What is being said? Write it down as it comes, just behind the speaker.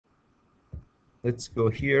Let's go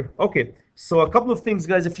here. Okay, so a couple of things,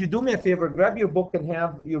 guys. If you do me a favor, grab your book and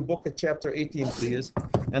have your book at chapter 18, please.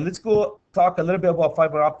 And let's go talk a little bit about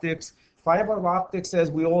fiber optics. Fiber optics, as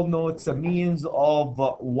we all know, it's a means of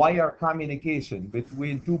wire communication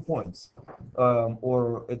between 2 points.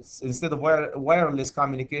 Or it's instead of wireless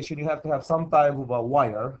communication, you have to have some type of a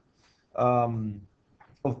wire. Um,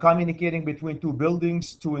 of communicating between two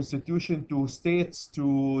buildings, two institutions, two states,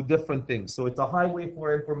 two different things. So it's a highway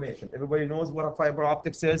for information. Everybody knows what a fiber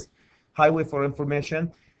optics is, highway for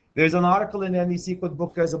information. There's an article in the NEC code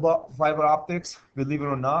book guys about fiber optics, believe it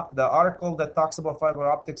or not. The article that talks about fiber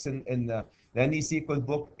optics in the NEC code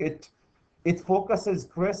book, it focuses,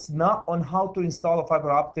 Chris, not on how to install a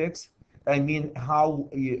fiber optics. I mean, how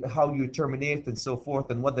you terminate and so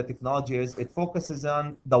forth and what the technology is. It focuses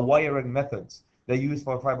on the wiring methods they use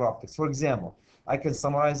for fiber optics. For example, I can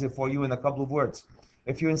summarize it for you in a couple of words.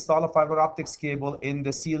 If you install a fiber optics cable in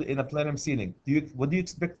a plenum ceiling, what do you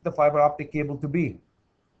expect the fiber optic cable to be?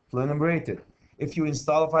 Plenum rated. If you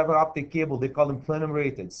install a fiber optic cable, they call them plenum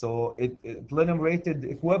rated. So plenum rated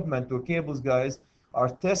equipment or cables, guys, are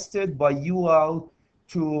tested by UL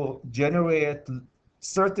to generate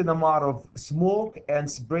certain amount of smoke and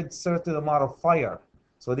spread certain amount of fire.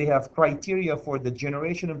 So they have criteria for the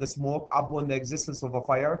generation of the smoke upon the existence of a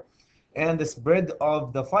fire and the spread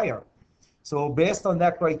of the fire. So based on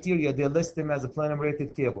that criteria, they list them as a plenum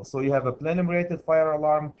rated cable. So you have a plenum rated fire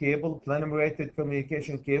alarm cable, plenum rated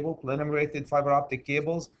communication cable, plenum rated fiber optic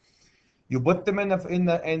cables. You put them in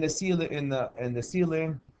the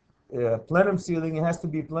ceiling, plenum ceiling. It has to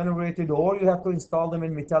be plenum rated, or you have to install them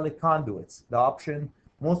in metallic conduits. The option,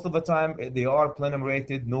 most of the time, they are plenum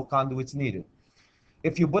rated, no conduits needed.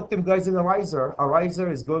 If you put them guys in a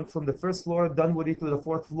riser is going from the first floor done with it to the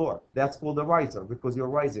fourth floor. That's called a riser because you're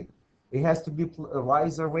rising. It has to be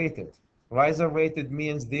riser rated. Riser rated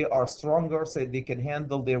means they are stronger so they can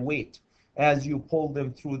handle their weight as you pull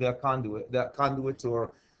them through the conduit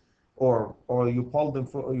or you pull them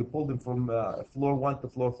from floor 1 to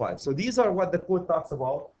floor 5. So these are what the code talks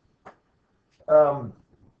about. Um,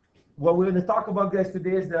 what we're going to talk about, guys,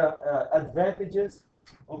 today is the advantages.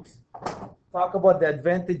 Oops. Talk about the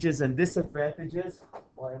advantages and disadvantages.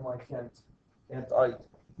 Why am I can't I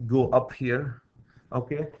go up here?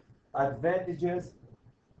 Okay. Advantages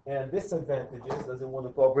and disadvantages. Doesn't want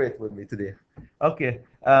to cooperate with me today. Okay.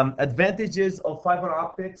 Advantages of fiber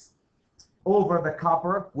optics over the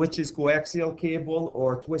copper, which is coaxial cable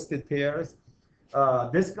or twisted pairs.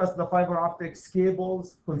 Discuss the fiber optics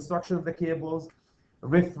cables, construction of the cables.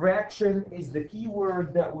 Refraction is the key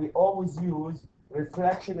word that we always use.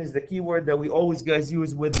 Refraction is the keyword that we always guys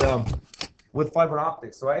use with fiber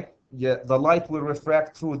optics, right? Yeah, the light will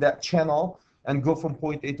refract through that channel and go from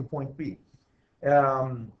point A to point B.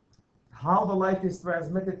 How the light is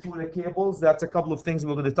transmitted through the cables, that's a couple of things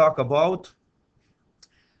we're going to talk about.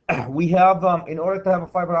 We have, in order to have a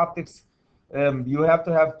fiber optics, you have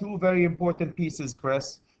to have two very important pieces,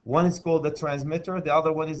 Chris. One is called the transmitter, the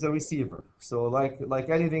other one is the receiver. So like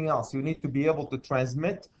anything else, you need to be able to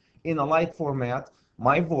transmit in a light format.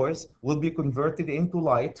 My voice will be converted into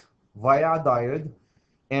light via a diode,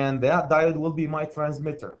 and that diode will be my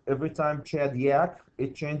transmitter. Every time Chad yak,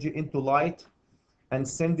 it changes it into light and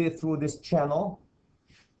send it through this channel.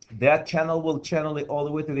 That channel will channel it all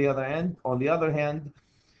the way to the other end. On the other hand,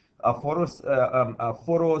 a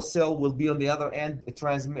photo cell will be on the other end,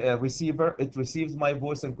 a receiver. It receives my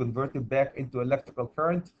voice and convert it back into electrical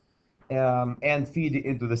current and feed it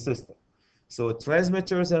into the system. So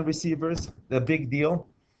transmitters and receivers, the big deal.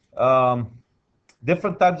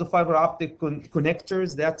 Different types of fiber optic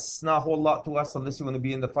connectors. That's not a whole lot to us unless you're going to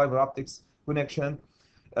be in the fiber optics connection.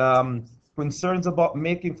 Concerns about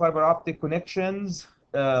making fiber optic connections.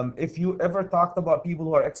 If you ever talked about people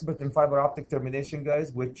who are expert in fiber optic termination,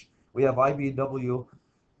 guys, which we have IBW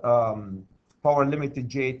Power Limited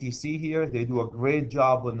JATC here. They do a great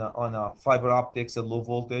job on fiber optics and low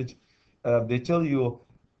voltage. They tell you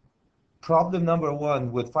problem number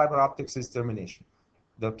one with fiber optics is termination.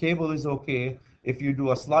 The cable is okay. If you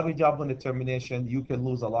do a sloppy job on the termination, you can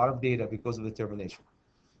lose a lot of data because of the termination.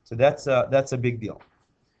 So that's a big deal.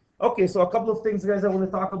 Okay, so a couple of things, guys, I want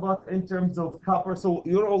to talk about in terms of copper. So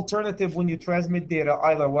your alternative when you transmit data,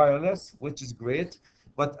 either wireless, which is great,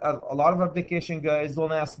 but a lot of application guys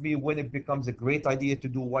don't ask me when it becomes a great idea to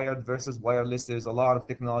do wired versus wireless. There's a lot of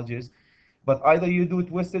technologies. But either you do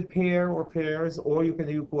twisted pair or pairs, or you can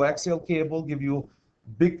do coaxial cable, give you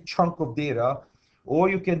big chunk of data, or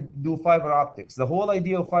you can do fiber optics. The whole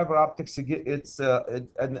idea of fiber optics, and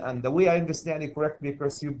the way I understand it, correct me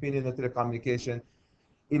because you've been in the telecommunication,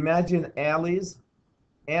 imagine alleys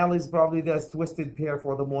alleys, probably that's twisted pair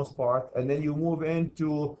for the most part, and then you move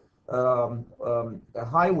into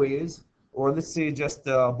highways, or let's say just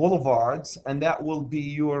boulevards, and that will be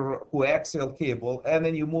your coaxial cable, and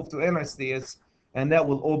then you move to interstates, and that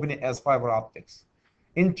will open it as fiber optics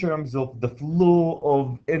in terms of the flow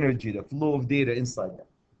of energy, the flow of data inside that.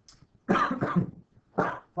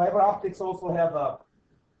 Fiber optics also have a,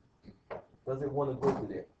 doesn't want to go to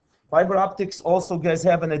there. Fiber optics also, guys,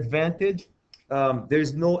 have an advantage.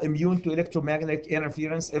 There's no immune to electromagnetic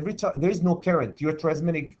interference. Every time there's no current, you're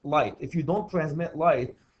transmitting light. If you don't transmit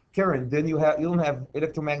light, current, then you don't have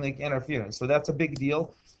electromagnetic interference. So that's a big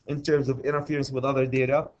deal in terms of interference with other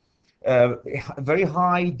data. Very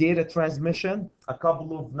high data transmission. A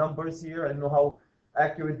couple of numbers here. I don't know how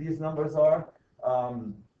accurate these numbers are.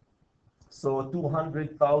 So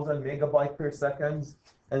 200,000 megabyte per second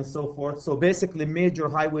and so forth. So basically major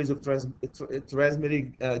highways of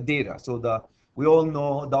transmitting data. So we all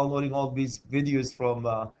know downloading all these videos from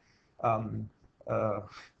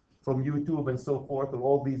YouTube and so forth, of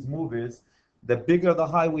all these movies, the bigger the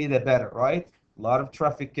highway, the better, right? A lot of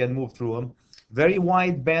traffic can move through them. Very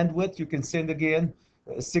wide bandwidth. You can send again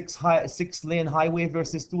six-lane highway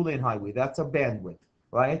versus two-lane highway. That's a bandwidth,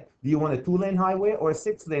 right? Do you want a two-lane highway or a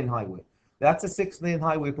six-lane highway? That's a six-lane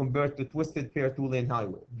highway compared to twisted pair two-lane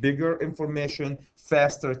highway. Bigger information,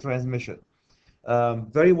 faster transmission.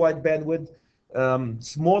 Very wide bandwidth.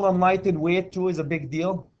 Small and light in weight too is a big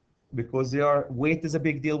deal, because weight is a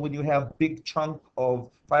big deal when you have big chunk of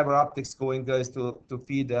fiber optics going, guys, to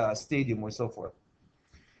feed a stadium or so forth.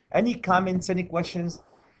 Any comments, any questions?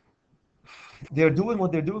 They're doing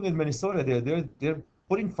what they're doing in Minnesota. They're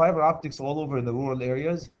putting fiber optics all over in the rural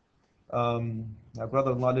areas. My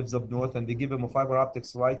brother-in-law lives up north, and they give him a fiber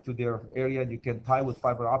optics right to their area, and you can tie with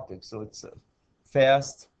fiber optics. So it's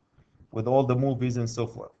fast with all the movies and so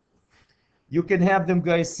forth. You can have them,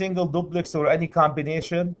 guys, single, duplex, or any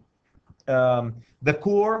combination. The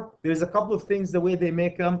core, there's a couple of things, the way they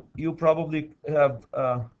make them, you probably have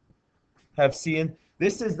seen.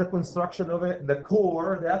 This is the construction of it. The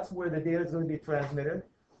core, that's where the data is going to be transmitted.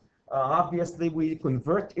 Obviously, we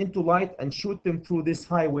convert into light and shoot them through this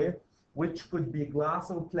highway, which could be glass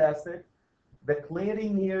or plastic. The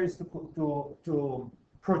cladding here is to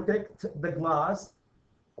protect the glass,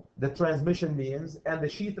 the transmission means, and the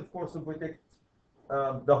sheath, of course, to protect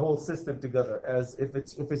the whole system together. As if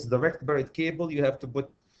it's direct buried cable, you have to put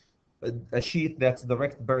a sheath that's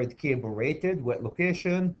direct buried cable rated, wet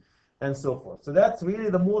location, and so forth. So that's really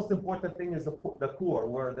the most important thing, is the core,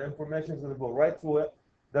 where the information is going to go right through it.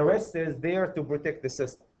 The rest is there to protect the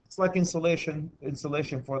system. It's like insulation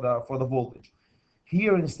for the voltage.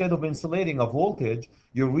 Here, instead of insulating a voltage,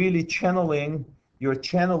 you're really channeling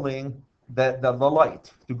the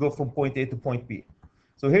light to go from point A to point B.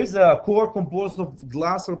 So here's a core composed of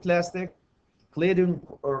glass or plastic, cladding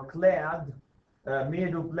or clad,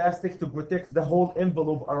 made of plastic to protect the whole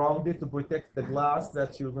envelope around it, to protect the glass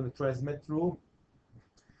that you're going to transmit through.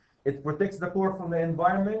 It protects the core from the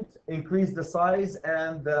environment, increase the size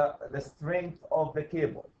and the strength of the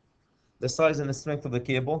cable. The size and the strength of the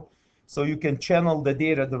cable. So you can channel the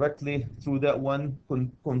data directly through that one,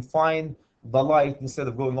 confine the light instead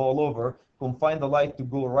of going all over, confine the light to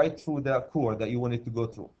go right through the core that you want it to go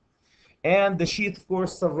through. And the sheath, of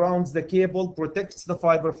course, surrounds the cable, protects the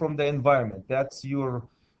fiber from the environment. That's your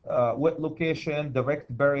wet location,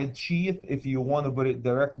 direct buried sheath, if you want to put it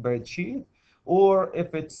direct buried sheath, or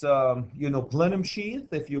if it's plenum sheath,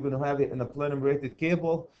 if you're going to have it in a plenum rated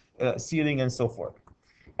cable, sealing and so forth.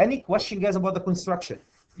 Any question, guys, about the construction?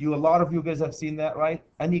 A lot of you guys have seen that, right?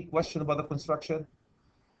 Any question about the construction?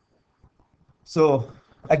 So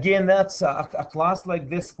again, that's a class like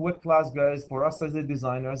this, quick class, guys, for us as the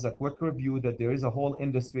designers, a quick review that there is a whole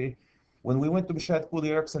industry. When we went to Bashad Cool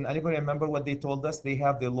Erickson, anybody remember what they told us? They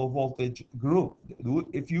have the low voltage group.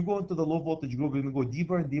 If you go into the low voltage group, you're going to go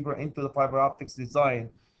deeper and deeper into the fiber optics design.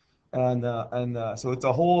 And so it's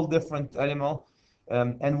a whole different animal.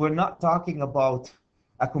 And we're not talking about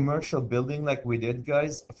a commercial building like we did,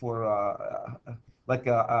 guys, for like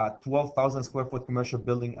a 12,000 square foot commercial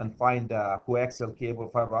building and find coaxial cable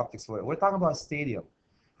fiber optics for it. We're talking about a stadium.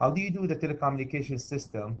 How do you do the telecommunication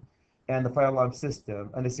system and the fire alarm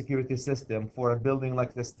system and the security system for a building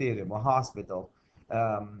like the stadium, a hospital?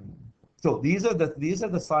 So these are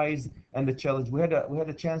the size and the challenge. We had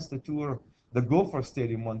a chance to tour the Gopher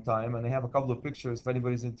Stadium one time, and I have a couple of pictures. If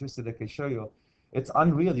anybody's interested, I can show you. It's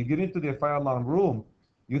unreal. You get into their fire alarm room.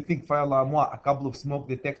 You think fire alarm what? A couple of smoke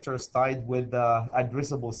detectors tied with a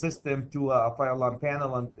addressable system to a fire alarm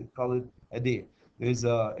panel and call it a day. It's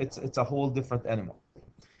a whole different animal.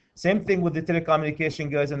 Same thing with the telecommunication,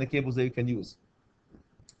 guys, and the cables that you can use.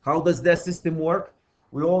 How does that system work?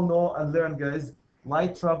 We all know and learn, guys,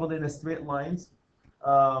 light travel in a straight lines.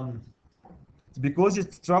 Um, because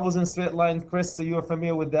it travels in straight line, Chris, so you're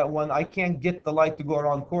familiar with that one. I can't get the light to go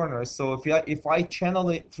around corners. So if I channel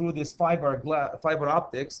it through this fiber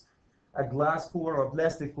optics, a glass core or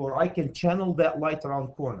plastic core, I can channel that light around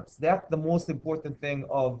corners. That's the most important thing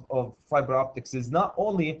of fiber optics, is not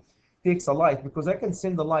only takes a light, because I can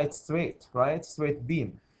send the light straight, right? Straight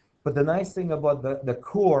beam. But the nice thing about the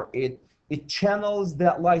core, it channels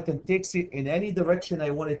that light and takes it in any direction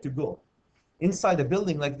I want it to go. Inside a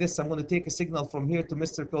building like this, I'm going to take a signal from here to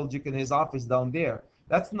Mr. Koljik in his office down there.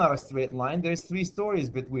 That's not a straight line. There's 3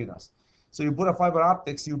 stories between us. So you put a fiber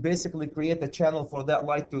optics, you basically create a channel for that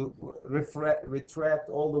light to retract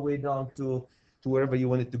all the way down to wherever you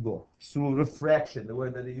want it to go. Through refraction, the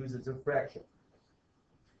word that they use is refraction.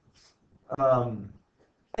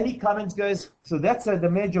 Any comments, guys? So that's the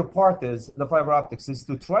major part, is the fiber optics, is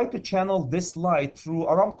to try to channel this light through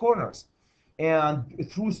around corners and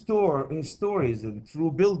through stories and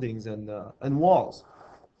through buildings and walls.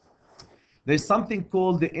 There's something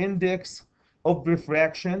called the index of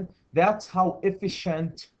refraction. That's how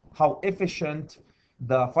efficient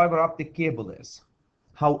the fiber optic cable is.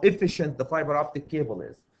 How efficient the fiber optic cable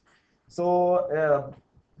is. So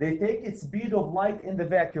they take its speed of light in the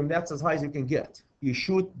vacuum. That's as high as you can get. You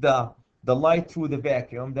shoot the light through the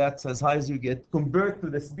vacuum. That's as high as you get, compared to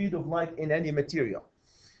the speed of light in any material.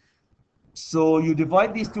 So you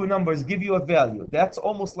divide these two numbers, give you a value. That's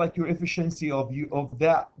almost like your efficiency of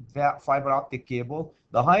that fiber optic cable.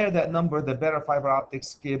 The higher that number, the better fiber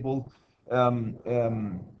optics cable,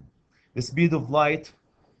 the speed of light.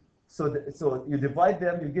 So you divide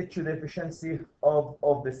them, you get you the efficiency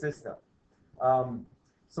of the system.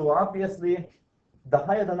 So obviously, the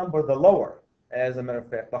higher the number, the lower. As a matter of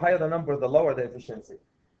fact, the higher the number, the lower the efficiency.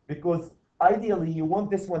 Because ideally, you want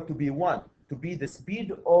this one to be 1, to be the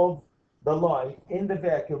speed of the light in the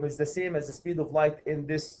vacuum is the same as the speed of light in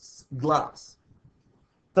this glass.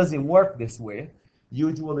 Doesn't work this way.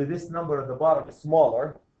 Usually this number at the bottom is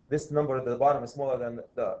smaller. This number at the bottom is smaller than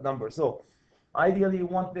the number. So ideally you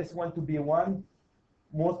want this one to be 1.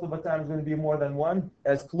 Most of the time it's going to be more than 1.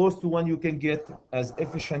 As close to 1 you can get, as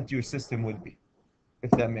efficient your system would be,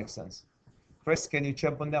 if that makes sense. Chris, can you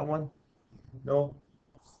jump on that one? No?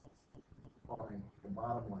 Fine. The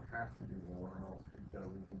bottom one has to be more, or else you've got to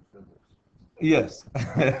reconsider this. Yes.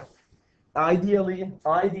 Ideally,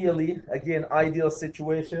 again, ideal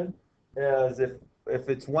situation is if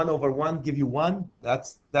it's 1/1, give you 1.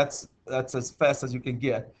 That's as fast as you can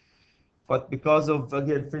get. But because of,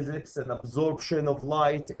 again, physics and absorption of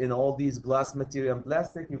light in all these glass material and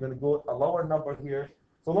plastic, you're going to go a lower number here.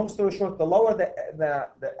 So long story short, the lower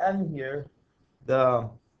the N here, the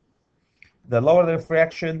lower the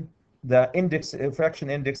refraction, refraction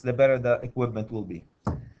index, the better the equipment will be.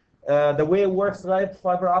 The way it works, right?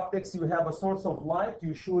 Fiber optics, you have a source of light,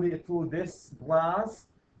 you shoot it through this glass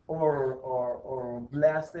or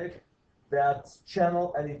plastic, that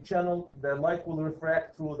channel, and the light will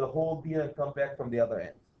refract through the whole beam and come back from the other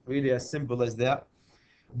end. Really as simple as that.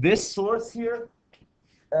 This source here,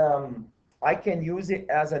 I can use it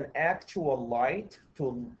as an actual light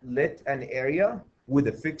to lit an area with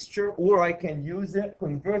a fixture, or I can use it,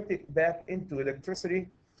 convert it back into electricity,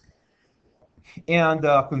 and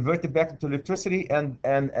convert it back into electricity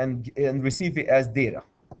and receive it as data.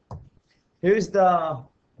 Here's the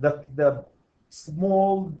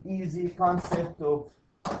small, easy concept of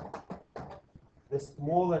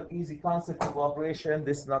operation.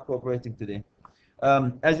 This is not cooperating today.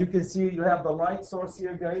 As you can see, you have the light source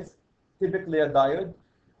here, guys, typically a diode.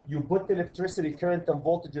 You put the electricity current and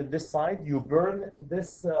voltage on this side. You burn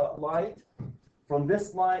this light. From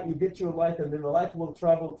this line, you get your light, and then the light will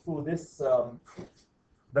travel through this,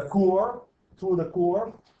 the core, through the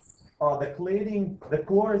core. The cladding, the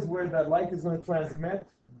core is where the light is going to transmit.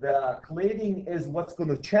 The cladding is what's going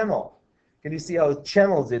to channel. Can you see how it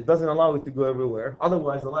channels it? Doesn't allow it to go everywhere.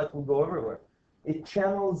 Otherwise, the light will go everywhere. It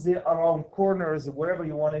channels it around corners, wherever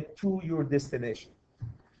you want it, to your destination.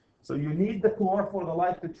 So you need the core for the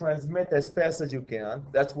light to transmit as fast as you can.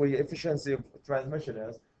 That's where your efficiency of transmission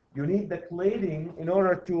is. You need the cladding in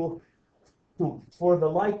order for the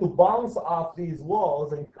light to bounce off these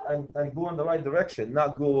walls and go in the right direction,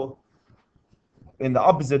 not go in the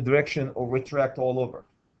opposite direction or retract all over.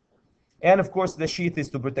 And of course, the sheath is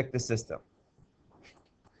to protect the system.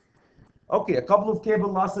 Okay, a couple of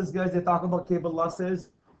cable losses, guys. They talk about cable losses.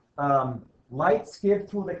 Light escape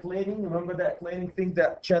through the cladding. Remember that cladding thing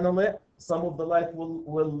that channel it? Some of the light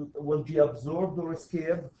will be absorbed or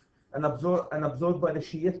escape and absorbed by the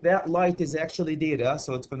sheath. That light is actually data,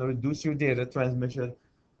 so it's going to reduce your data transmission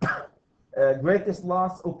Greatest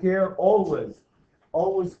loss occur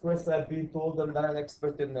always, Chris, I've been told, I'm not an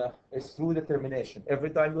expert in is through determination. Every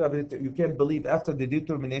time you have it, you can't believe after they do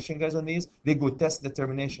termination, guys, on these, they go test the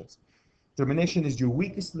terminations. Termination is your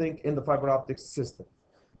weakest link in the fiber optics system.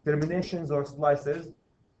 Terminations or splices,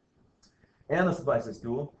 and splices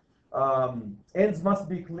too. Ends must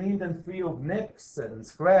be cleaned and free of nicks and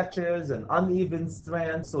scratches and uneven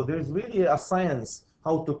strands. So there's really a science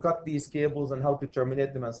how to cut these cables and how to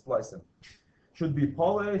terminate them and splice them. Should be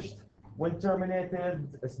polished when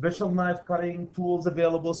terminated, a special knife cutting tools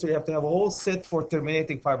available. So you have to have a whole set for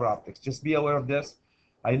terminating fiber optics. Just be aware of this.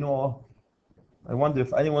 I wonder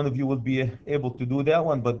if any one of you will be able to do that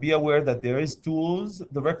one, but be aware that there is tools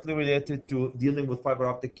directly related to dealing with fiber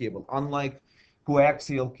optic cable, unlike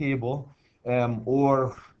coaxial cable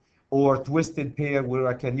or twisted pair where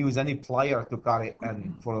I can use any plier to cut it,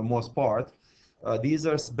 and for the most part, these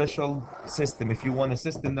are special system. If you want a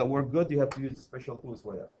system that work good, you have to use special tools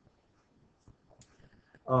for that.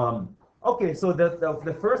 Okay, so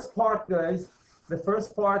the first part, guys, the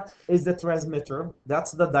first part is the transmitter.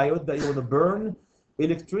 That's the diode that you want to burn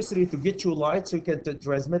electricity to get you light so you can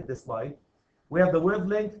transmit this light. We have the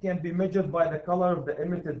wavelength can be measured by the color of the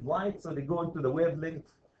emitted light. So they go into the wavelength,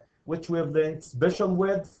 which wavelength, special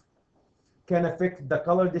width can affect the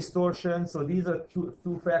color distortion. So these are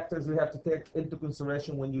two factors we have to take into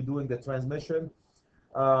consideration when you're doing the transmission.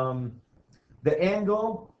 The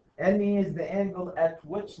angle, NE is the angle at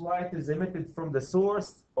which light is emitted from the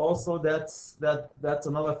source. Also, that's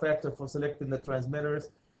another factor for selecting the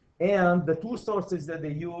transmitters. And the two sources that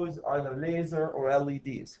they use are the laser or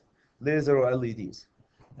LEDs. Laser or LEDs.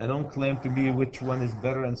 I don't claim to be which one is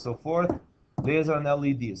better and so forth. Laser and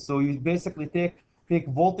LEDs. So you basically take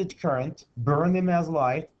voltage current, burn them as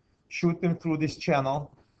light, shoot them through this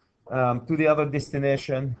channel to the other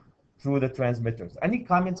destination through the transmitters. Any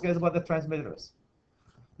comments, guys, about the transmitters?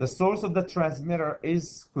 The source of the transmitter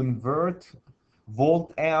is convert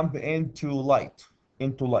volt amp into light.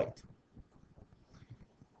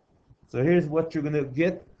 So here's what you're gonna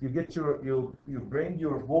get. You bring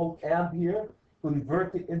your volt amp here,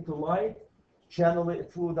 convert it into light, channel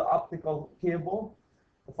it through the optical cable,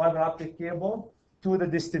 the fiber optic cable, to the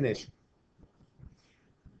destination.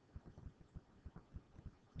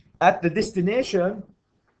 At the destination,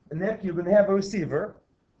 next you're gonna have a receiver.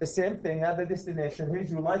 The same thing at the destination. Here's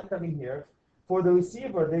your light coming here. For the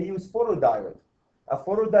receiver, they use photodiode. A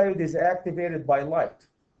photodiode is activated by light,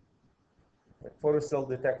 like photocell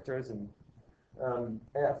detectors. And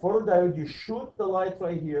a photodiode, you shoot the light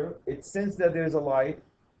right here. It senses that there's a light.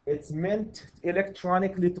 It's meant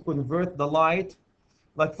electronically to convert the light,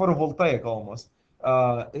 like photovoltaic almost.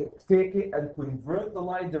 Take it and convert the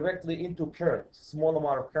light directly into current, small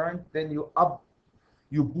amount of current. Then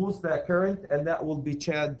you boost that current, and that will be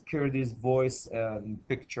Chad Curdy's voice and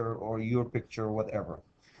picture, or your picture, or whatever.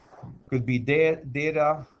 Could be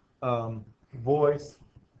data, voice,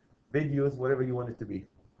 videos, whatever you want it to be.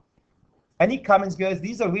 Any comments, guys?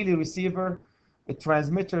 These are really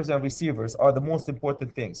transmitters and receivers are the most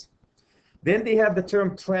important things. Then they have the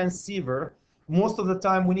term transceiver. Most of the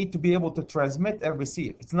time, we need to be able to transmit and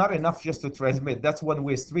receive. It's not enough just to transmit. That's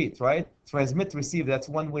one-way street, right? Transmit, receive, that's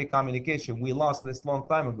one-way communication. We lost this long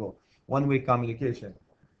time ago, one-way communication.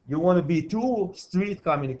 You want to be two-street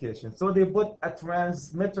communication. So they put a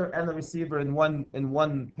transmitter and a receiver in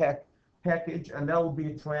one package, and that will be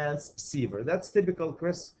a transceiver. That's typical,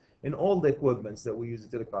 Chris, in all the equipments that we use in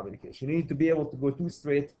telecommunication. You need to be able to go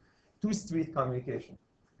two-street communication.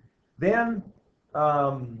 Then,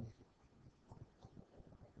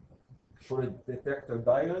 for detector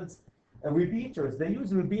diodes and repeaters. They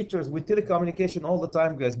use repeaters with telecommunication all the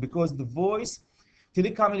time, guys, because the voice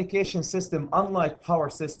telecommunication system, unlike power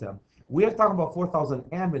system, we are talking about 4,000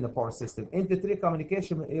 amp in the power system. In the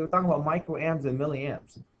telecommunication, you're talking about microamps and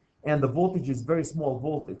milliamps, and the voltage is very small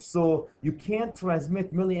voltage. So you can't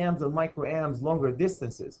transmit milliamps and microamps longer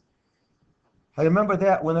distances. I remember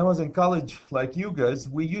that when I was in college, like you guys,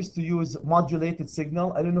 we used to use modulated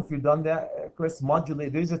signal. I don't know if you've done that, Chris.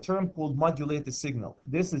 Modulate. There's a term called modulated signal.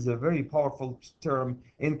 This is a very powerful term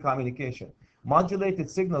in communication. Modulated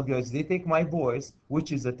signal, guys, they take my voice,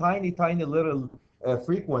 which is a tiny, tiny little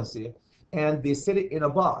frequency, and they set it in a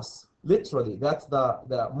bus. Literally, that's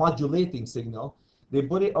the modulating signal. They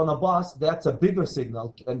put it on a bus, that's a bigger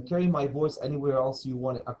signal, and carry my voice anywhere else you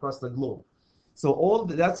want it across the globe. So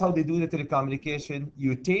that's how they do the telecommunication.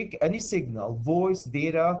 You take any signal, voice,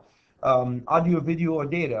 data, audio, video, or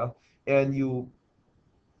data, and you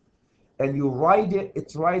ride it.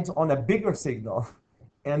 It rides on a bigger signal,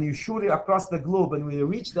 and you shoot it across the globe. And when you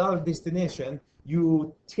reach the other destination,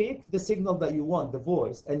 You take the signal that you want, the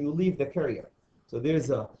voice, and you leave the carrier. So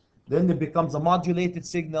then it becomes a modulated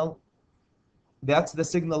signal. That's the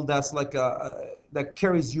signal that's like that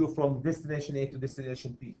carries you from destination A to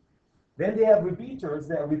destination B. Then they have repeaters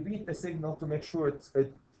that repeat the signal to make sure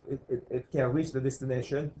it can reach the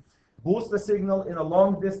destination. Boost the signal in a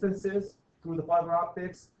long distances through the fiber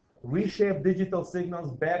optics. Reshape digital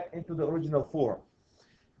signals back into the original form.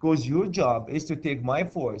 Because your job is to take my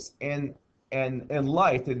voice and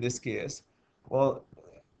light in this case, well,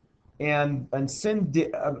 and send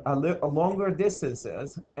a longer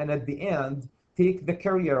distances, and at the end take the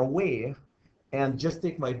carrier away and just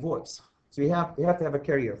take my voice. So you have to have a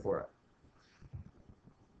carrier for it.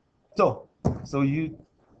 So you,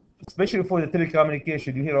 especially for the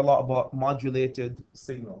telecommunication, you hear a lot about modulated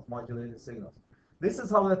signals. This is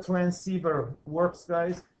how the transceiver works,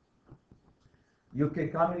 guys. You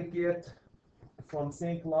can communicate from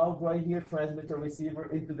St. Cloud right here, transmitter receiver,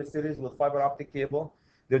 into the cities with fiber optic cable.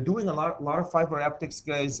 They're doing a lot of fiber optics,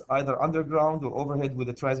 guys, either underground or overhead with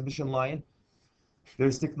a transmission line.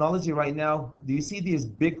 There's technology right now. Do you see these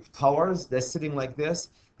big towers that's sitting like this?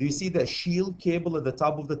 Do you see the shield cable at the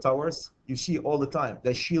top of the towers? You see all the time.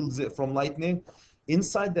 That shields it from lightning.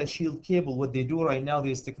 Inside that shield cable, what they do right now,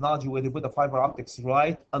 there's technology where they put the fiber optics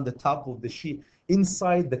right on the top of the shield,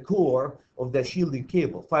 inside the core of that shielding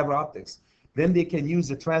cable, fiber optics. Then they can use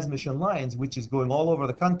the transmission lines, which is going all over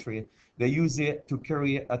the country. They use it to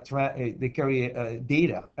carry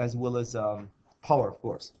data as well as power, of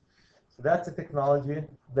course. So that's a technology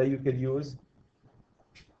that you can use.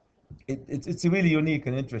 It's really unique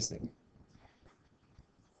and interesting.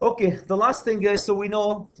 Okay, the last thing, guys, so we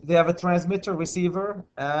know they have a transmitter, receiver,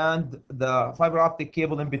 and the fiber optic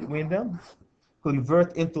cable in between them.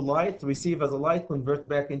 Convert into light, receive as a light, convert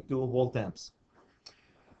back into volt amps.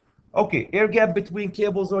 Okay, air gap between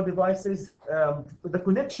cables or devices. The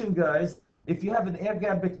connection, guys, if you have an air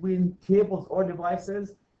gap between cables or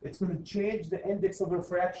devices, it's going to change the index of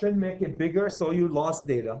refraction, make it bigger, so you lost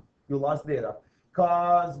data.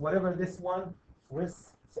 Cause whatever this one,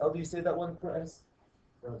 how do you say that one, Chris?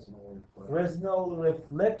 Fresnel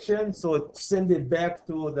reflection, so it send it back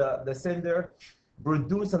to the sender,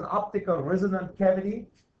 produce an optical resonant cavity,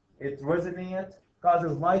 it resonates,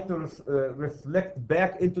 causes light to reflect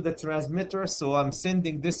back into the transmitter, so I'm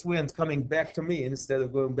sending this way and it's coming back to me instead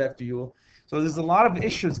of going back to you. So there's a lot of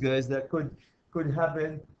issues, guys, that could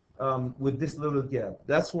happen with this little gap.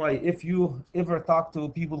 That's why if you ever talk to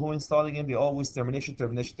people who are installing it, they always termination.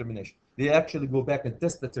 They actually go back and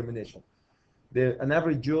test the termination. An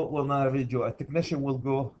average Joe, well, not average Joe, a technician will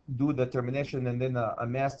go do the termination, and then a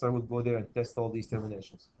master will go there and test all these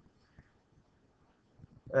terminations.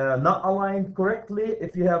 Not aligned correctly.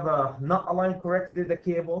 If you have not aligned correctly the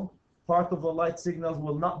cable, part of the light signals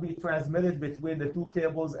will not be transmitted between the two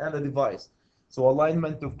cables and the device. So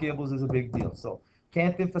alignment of cables is a big deal. So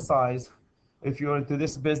can't emphasize, if you're into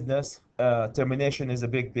this business, termination is a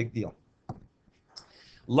big deal.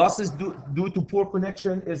 Losses due to poor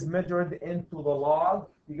connection is measured into the log.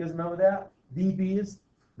 You guys remember that? dBs,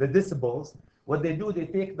 the decibels. What they do, they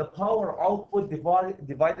take the power output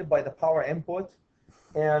divided by the power input,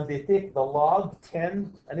 and they take the log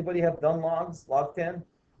 10. Anybody have done logs? Log 10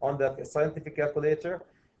 on the scientific calculator,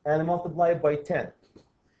 and multiply it by 10.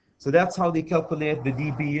 So that's how they calculate the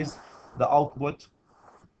dBs, the output,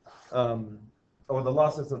 or the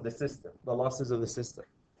losses of the system.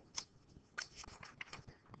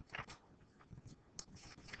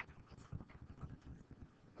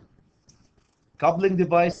 Coupling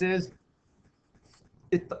devices.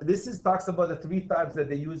 This talks about the three types that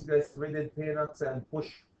they use, guys: threaded, peanuts, and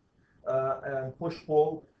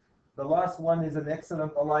push-pull. The last one is an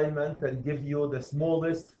excellent alignment and give you the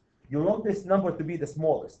smallest. You want this number to be the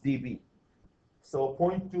smallest, dB. So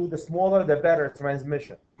 0.2, the smaller, the better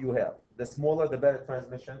transmission you have. The smaller, the better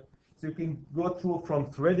transmission. So you can go through from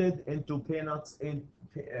threaded into peanuts,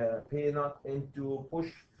 peanut into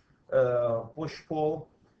push-pull.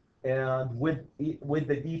 And with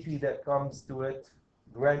the DP that comes to it,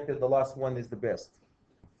 granted the last one is the best.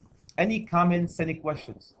 Any comments, any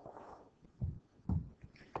questions?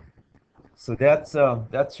 So that's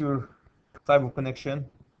your type of connection.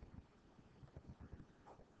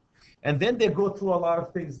 And then they go through a lot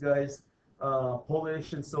of things, guys,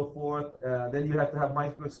 polish and so forth. Then you have to have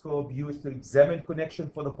microscope used to examine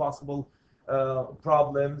connection for the possible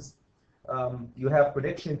problems. You have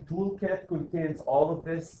connection toolkit, contains all of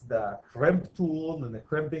this, the crimp tool and the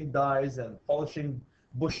crimping dies and polishing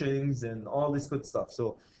bushings and all this good stuff.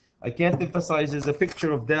 So I can't emphasize, there's a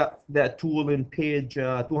picture of that tool in page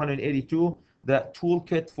 282, that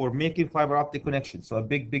toolkit for making fiber optic connections. So a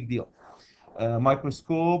big deal.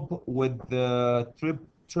 microscope with the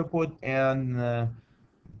tripod and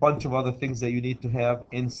bunch of other things that you need to have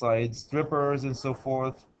inside, strippers and so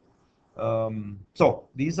forth. So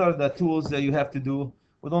these are the tools that you have to do.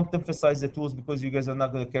 We don't emphasize the tools because you guys are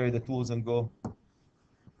not going to carry the tools and go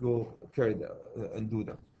carry the and do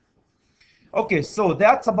them. Okay, so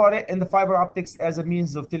that's about it in the fiber optics as a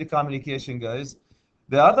means of telecommunication, guys.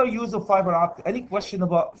 The other use of fiber optics, any question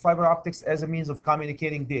about fiber optics as a means of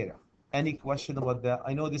communicating data? Any question about that?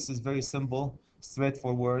 I know this is very simple,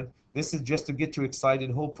 straightforward. This is just to get you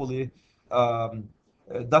excited. Hopefully,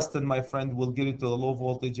 Dustin, my friend, will get into the low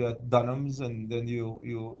voltage at Dunham's, and then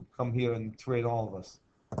you come here and trade all of us.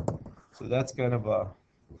 So that's kind of a,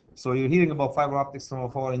 so you're hearing about fiber optics from a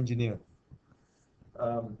power engineer.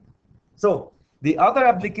 Um, so the other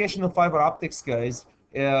application of fiber optics, guys,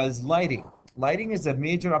 is lighting. Lighting is a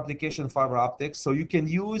major application of fiber optics. So you can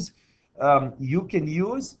use.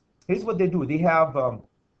 Here's what they do.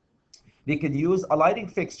 They can use a lighting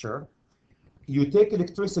fixture. You take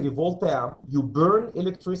electricity, volt amp, you burn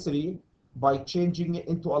electricity by changing it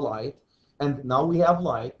into a light, and now we have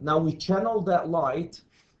light. Now we channel that light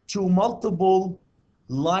to multiple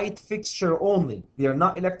light fixture only. They are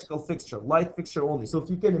not electrical fixture, light fixture only. So if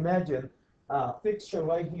you can imagine a fixture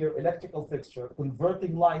right here, electrical fixture,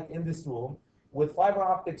 converting light in this room, with fiber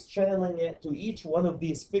optics channeling it to each one of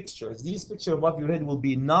these fixtures. These fixtures above your head will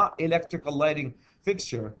be not electrical lighting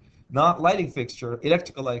fixture, not lighting fixture,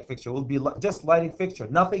 electrical lighting fixture, will be just lighting fixture,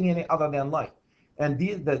 nothing in it other than light. And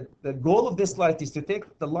the goal of this light is to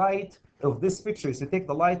take the light of this fixture, is to take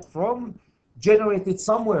the light from generated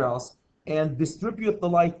somewhere else and distribute the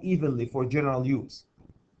light evenly for general use.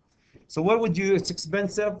 So where would you, it's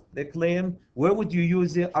expensive, they claim. Where would you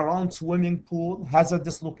use it? Around swimming pool.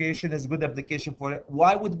 Hazardous location is a good application for it.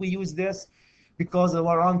 Why would we use this? Because of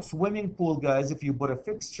around swimming pool, guys, if you put a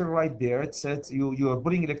fixture right there, it says you're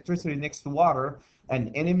putting electricity next to water,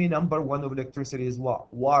 and enemy number one of electricity is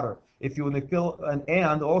what? Water. If you want to kill,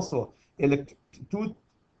 and also, enemy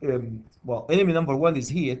number one is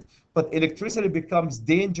heat, but electricity becomes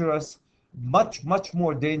dangerous, much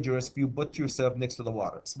more dangerous if you put yourself next to the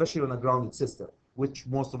water, especially on a grounded system, which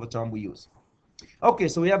most of the time we use. Okay,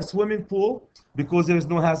 so we have a swimming pool because there is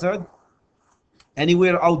no hazard.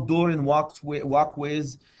 Anywhere outdoor in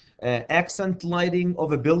walkways. Accent lighting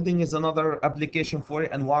of a building is another application for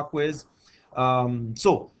it, and walkways.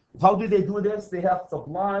 So how do they do this? They have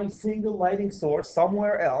supply single lighting source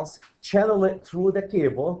somewhere else, channel it through the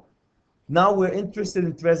cable. Now we're interested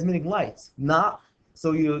in transmitting lights.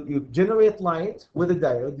 So you generate light with a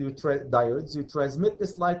diode, you transmit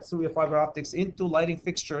this light through your fiber optics into lighting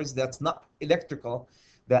fixtures that's not electrical,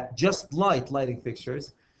 that just lighting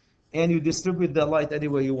fixtures, and you distribute the light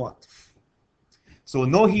anywhere you want. So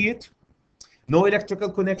no heat, no electrical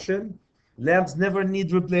connection, lamps never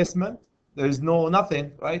need replacement, there's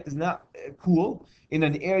nothing, right? It's not cool in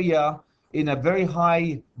an area, in a very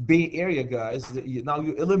high bay area, guys. Now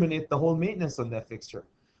you eliminate the whole maintenance on that fixture.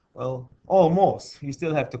 Well, almost. You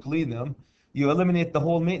still have to clean them. You eliminate the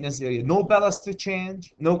whole maintenance area. No ballast to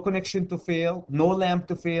change, no connection to fail, no lamp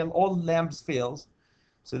to fail, all lamps fails.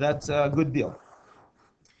 So that's a good deal.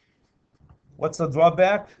 What's the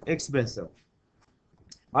drawback? Expensive.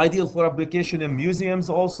 Ideal for application in museums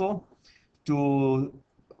also, to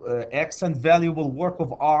accent valuable work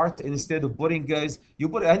of art. Instead of putting, guys, you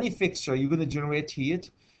put any fixture, you're going to generate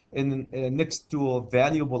heat next to a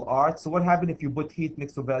valuable art. So what happens if you put heat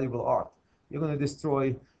next to valuable art? You're going to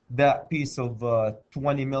destroy that piece of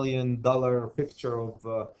 $20 million picture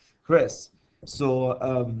of Chris. So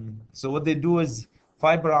what they do is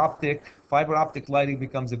fiber optic lighting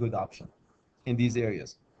becomes a good option in these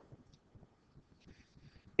areas.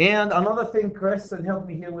 And another thing, Chris, and help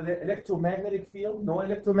me here with it, electromagnetic field. No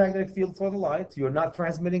electromagnetic field for the light. You're not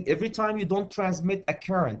transmitting. Every time you don't transmit a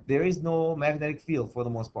current, there is no magnetic field for the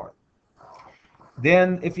most part.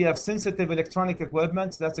 Then if you have sensitive electronic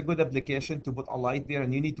equipment, that's a good application to put a light there,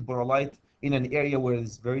 and you need to put a light in an area where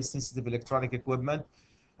there's very sensitive electronic equipment.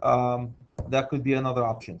 That could be another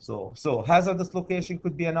option. So hazardous location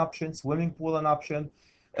could be an option, swimming pool an option.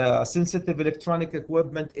 Sensitive electronic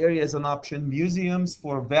equipment area is an option. Museums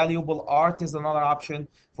for valuable art is another option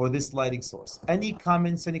for this lighting source. Any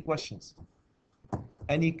comments, any questions?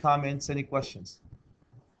 Any comments, any questions?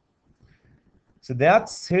 So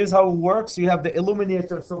here's how it works. You have the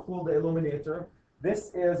illuminator, so-called the illuminator.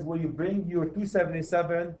 This is where you bring your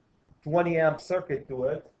 277 20 amp circuit to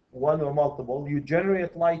it, one or multiple. You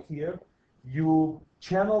generate light here. You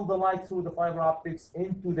channel the light through the fiber optics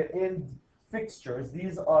into the end fixtures.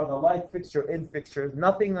 These are the light fixture end fixtures.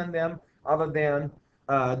 Nothing on them other than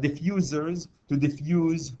diffusers to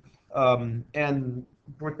diffuse and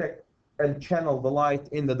protect and channel the light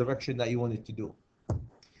in the direction that you want it to do.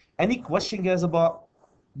 Any question, guys, about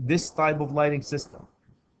this type of lighting system?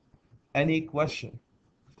 Any question?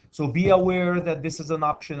 So be aware that this is an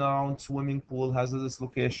option around swimming pool, hazardous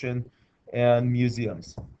location, and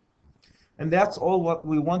museums. And that's all what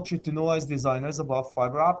we want you to know as designers about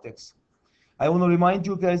fiber optics. I want to remind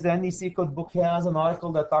you guys the NEC code book has an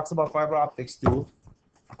article that talks about fiber optics too.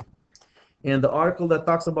 And the article that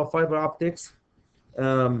talks about fiber optics,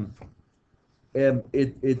 the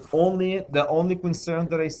only concern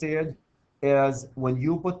that I said is when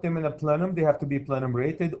you put them in a plenum, they have to be plenum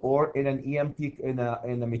rated, or in an EMT in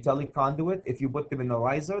a metallic conduit. If you put them in a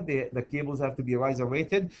riser, the cables have to be riser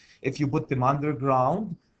rated. If you put them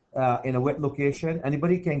underground in a wet location,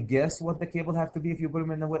 anybody can guess what the cable have to be if you put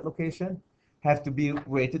them in a wet location? Have to be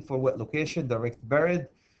rated for wet location, direct buried.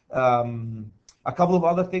 A couple of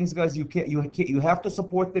other things, guys. You have to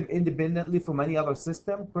support them independently from any other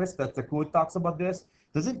system. Chris, that the code talks about this.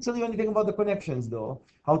 Doesn't tell you anything about the connections though.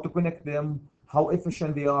 How to connect them, how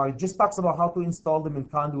efficient they are. It just talks about how to install them in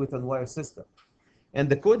conduit and wire system. And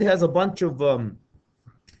the code has a bunch of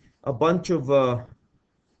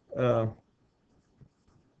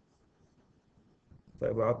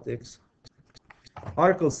fiber optics.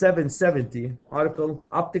 Article 770, article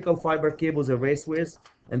optical fiber cables and raceways,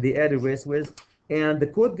 and the added raceways. And the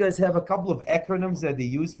code guys have a couple of acronyms that they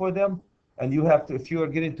use for them. And you have to, if you are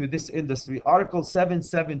getting to this industry, Article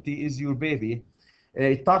 770 is your baby.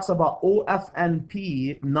 It talks about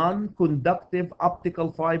OFNP, non-conductive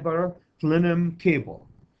optical fiber plenum cable.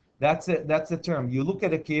 That's it. That's the term. You look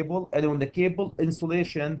at a cable, and on the cable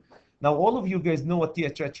insulation, now all of you guys know what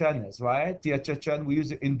THHN is, right? THHN, we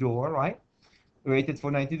use it indoor, right? Rated for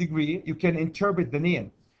 90 degree. You can interpret the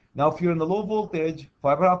name. Now, if you're in a low voltage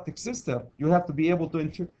fiber optic system, you have to be able to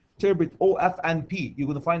interpret OFNP. You're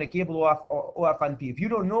going to find a cable OFNP. If you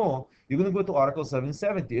don't know, you're going to go to Article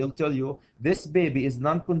 770. It'll tell you this baby is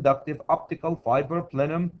non-conductive optical fiber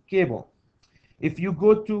plenum cable. If you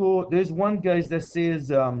go to, there's one guys that says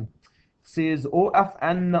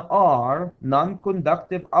OFNR,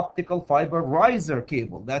 non-conductive optical fiber riser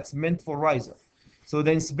cable. That's meant for riser. So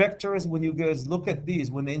the inspectors, when you guys look at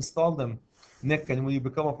these, when they install them, Nick, and when you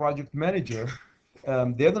become a project manager,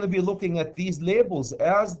 they're going to be looking at these labels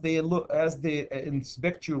as they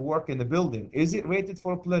inspect your work in the building. Is it rated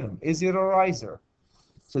for plenum? Is it a riser?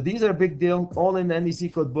 So these are a big deal, all in the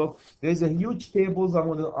NEC code book. There's a huge tables.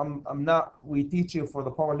 We teach you for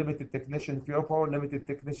the power limited technician. If you're a power limited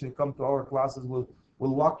technician, come to our classes. We'll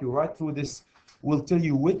walk you right through this. We'll tell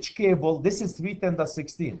you which cable. This is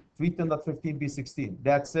 310.16, 310.15b16.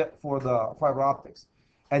 That's it for the fiber optics.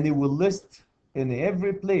 And it will list in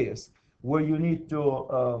every place where you need to,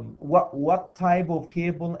 what type of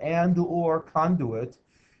cable and or conduit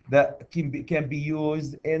that can be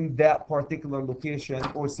used in that particular location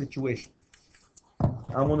or situation.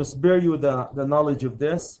 I want to spare you the knowledge of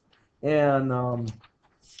this, and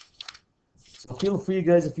so feel free,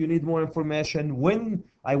 guys, if you need more information. When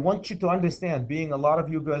I want you to understand, being a lot of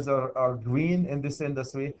you guys are green in this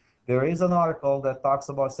industry, there is an article that talks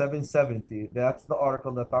about 770. That's the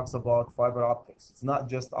article that talks about fiber optics. It's not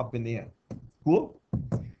just up in the air. Cool?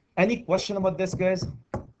 Any question about this, guys?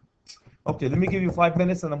 Okay, let me give you 5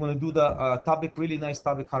 minutes, and I'm going to do the topic, really nice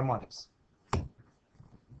topic, harmonics.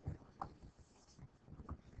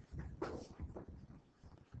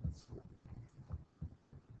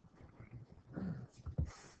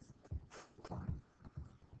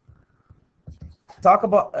 Talk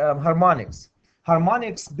about harmonics.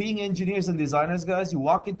 Harmonics, being engineers and designers, guys, you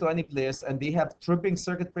walk into any place and they have tripping,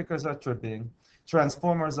 circuit breakers are tripping,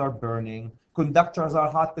 transformers are burning, conductors are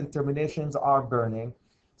hot, and terminations are burning.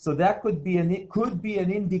 So that could be an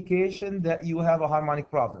indication that you have a harmonic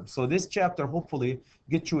problem. So this chapter hopefully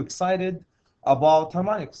gets you excited about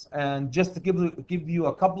harmonics, and just to give you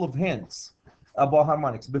a couple of hints about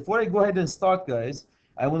harmonics. Before I go ahead and start, guys,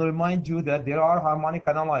 I want to remind you that there are harmonic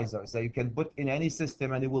analyzers that you can put in any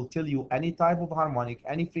system, and it will tell you any type of harmonic,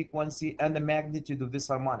 any frequency, and the magnitude of this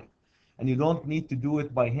harmonic. And you don't need to do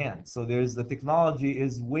it by hand. So the technology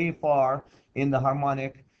is way far in the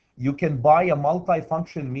harmonic. You can buy a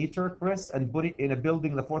multi-function meter, Chris, and put it in a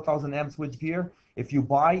building, the 4,000 amp switchgear. If you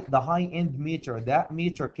buy the high-end meter, that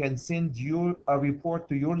meter can send you a report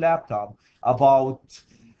to your laptop about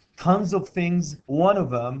tons of things. One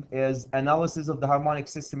of them is analysis of the harmonic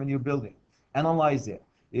system in your building. Analyze it.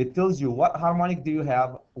 It tells you what harmonic do you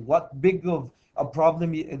have, what big of a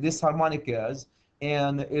problem this harmonic is,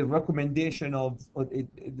 and a recommendation of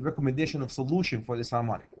solution for this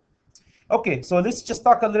harmonic. Okay, so let's just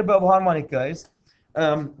talk a little bit about harmonic, guys.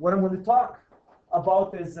 What I'm going to talk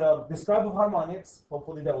about is describe of harmonics.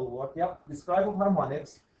 Hopefully that will work. Yep. Describe of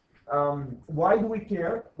harmonics. Why do we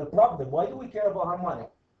care? The problem. Why do we care about harmonic?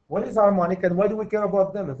 What is harmonic and why do we care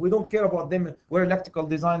about them? If we don't care about them, we're electrical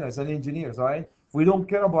designers and engineers, right? If we don't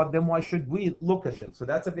care about them, why should we look at them? So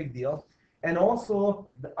that's a big deal. And also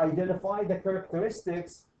identify the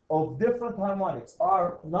characteristics of different harmonics.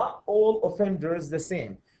 Are not all offenders the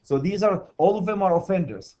same? So these are, all of them are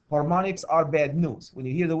offenders. Harmonics are bad news. When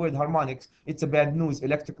you hear the word harmonics, it's a bad news,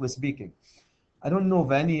 electrically speaking. I don't know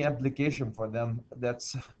of any application for them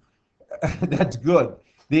that's that's good.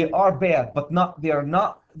 They are bad, but not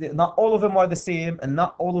all of them are the same, and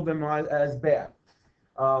not all of them are as bad.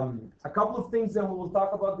 A couple of things that we will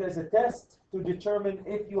talk about. There's a test to determine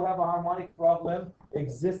if you have a harmonic problem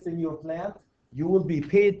exists in your plant. You will be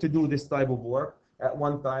paid to do this type of work at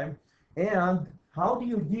one time. And how do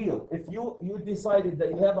you deal if you decided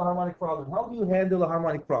that you have a harmonic problem? How do you handle a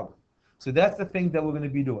harmonic problem? So that's the thing that we're going to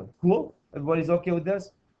be doing. Cool? Everybody's okay with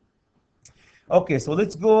this? Okay, so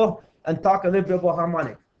let's go and talk a little bit about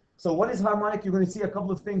harmonic. So what is harmonic? You're going to see a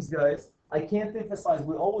couple of things, guys. I can't emphasize,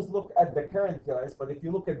 we always look at the current, guys, but if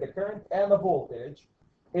you look at the current and the voltage,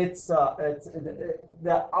 it's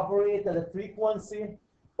that operate at a frequency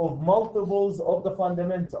of multiples of the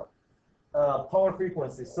fundamental power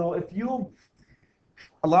frequency. So if you,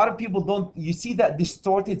 a lot of people don't, you see that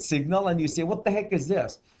distorted signal and you say, what the heck is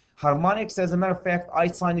this? Harmonics, as a matter of fact, are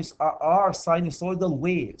sinusoidal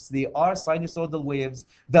waves. They are sinusoidal waves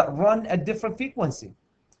that run at different frequency.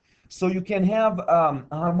 So you can have a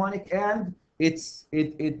harmonic, and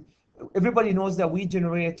everybody knows that we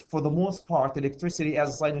generate, for the most part, electricity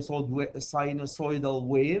as a sinusoidal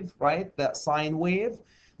wave, right? That sine wave.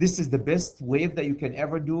 This is the best wave that you can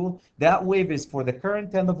ever do. That wave is for the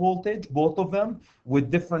current and the voltage, both of them, with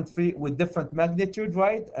different magnitude,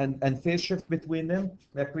 right? And phase shift between them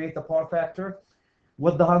that create a power factor.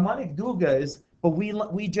 What the harmonic do, guys, but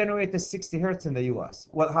we generate a 60 hertz in the US.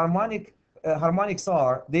 What harmonics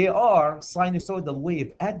are, they are sinusoidal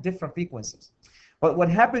wave at different frequencies. But what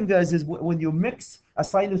happens, guys, is when you mix a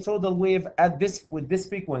sinusoidal wave with this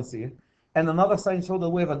frequency and another sinusoidal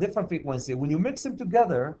wave at different frequency, when you mix them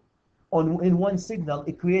together in one signal,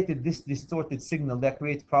 it created this distorted signal that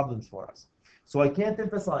creates problems for us. So I can't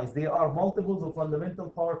emphasize, they are multiples of fundamental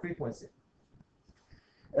power frequency.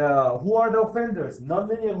 Who are the offenders?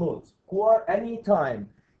 Nonlinear loads. Who are anytime?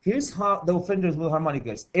 Here's how the offenders with harmonic,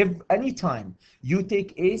 guys. If anytime you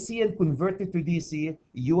take AC and convert it to DC,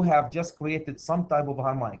 you have just created some type of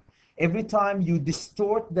harmonic. Every time you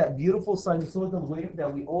distort that beautiful sinusoidal wave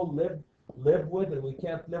that we all live with and we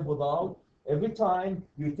can't live without, every time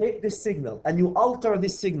you take this signal and you alter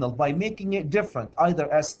this signal by making it different,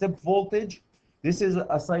 either as step voltage, this is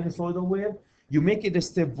a sinusoidal wave, you make it a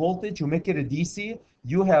step voltage, you make it a DC,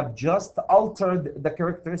 you have just altered the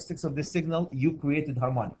characteristics of the signal, you created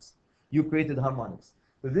harmonics. You created harmonics.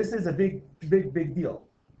 So this is a big deal.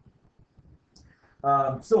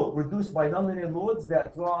 So reduced by nonlinear loads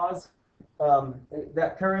that draws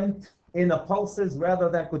that current in a pulses rather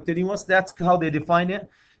than continuous. That's how they define it.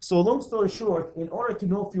 So long story short, in order to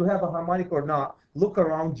know if you have a harmonic or not, look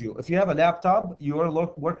around you. If you have a laptop, you are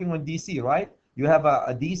working on DC, right? You have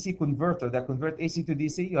a DC converter that converts AC to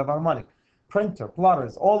DC, you have a harmonic. Printer,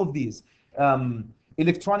 plotters, all of these.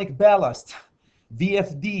 Electronic ballast,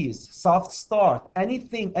 VFDs, soft start,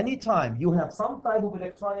 anything, anytime you have some type of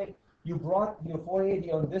electronic, you brought your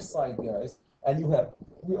 480 on this side, guys, and you have,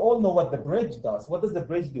 we all know what the bridge does. What does the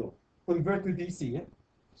bridge do? Convert to DC.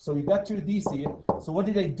 So you got your DC. So what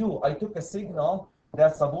did I do? I took a signal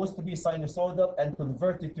that's supposed to be sinusoidal and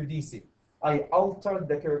converted to DC. I altered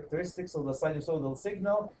the characteristics of the sinusoidal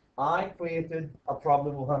signal. I created a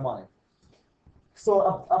problem with harmonic. So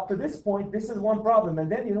up to this point, this is one problem.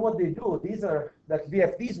 And then you know what they do? These are, like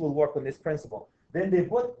VFDs will work on this principle. Then they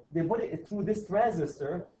put it through this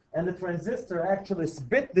transistor, and the transistor actually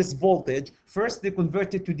spit this voltage. First, they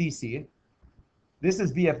convert it to DC. This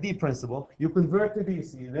is VFD principle. You convert to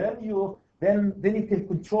DC, then you can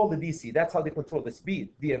control the DC. That's how they control the speed.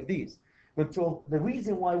 VFDs control. The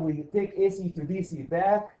reason why we take AC to DC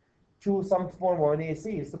back to some form of an AC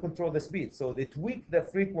is to control the speed. So they tweak the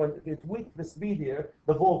the speed here,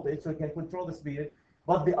 the voltage, so you can control the speed.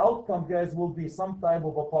 But the outcome, guys, will be some type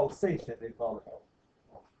of a pulsation, they call it.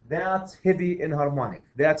 That's heavy in harmonic.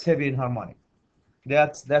 That's heavy in harmonic.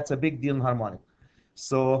 That's a big deal in harmonic.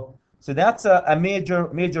 So that's a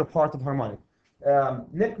major part of harmonic.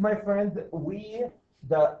 Nick, my friend,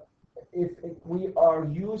 if we are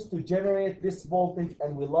used to generate this voltage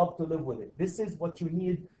and we love to live with it. This is what you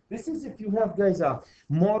need. This is if you have, guys,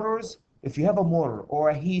 motors, if you have a motor or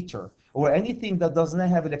a heater or anything that does not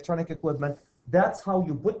have electronic equipment, That's how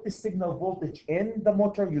you put the signal voltage in the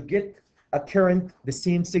motor, you get a current, the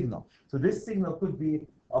same signal. So this signal could be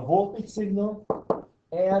a voltage signal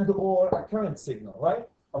and or a current signal, right?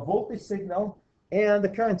 A voltage signal and a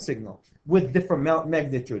current signal with different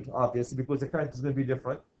magnitude, obviously, because the current is going to be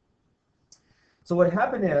different. So what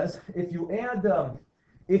happened is, if you add,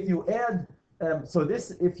 if you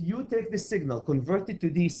take this signal, convert it to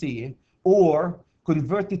DC, or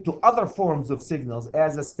convert it to other forms of signals,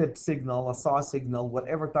 as a step signal, a saw signal,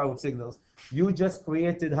 whatever type of signals, you just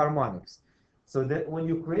created harmonics. So that when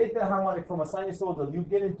you create the harmonic from a sinusoidal, you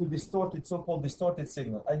get into distorted, so-called distorted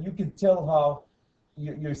signal, and you can tell how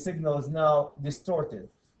your signal is now distorted.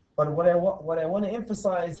 But what I want to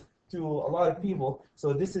emphasize to a lot of people,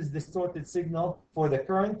 so this is distorted signal for the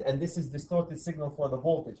current, and this is distorted signal for the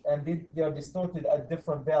voltage, and they are distorted at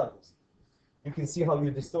different values. You can see how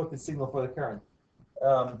you distorted signal for the current.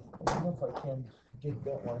 I don't know if I can get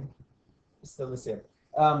that one. It's still the same.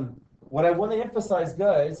 What I want to emphasize,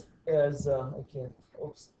 guys, is I can't.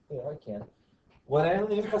 Oops. Yeah, I can. What I want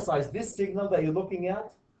to emphasize, this signal that you're looking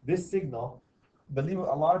at, this signal, believe it,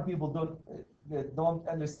 a lot of people don't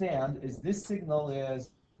understand, is this signal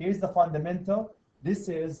is, here's the fundamental. This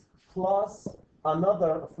is plus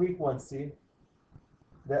another frequency,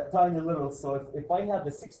 that tiny little. So if I have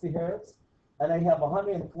the 60 hertz and I have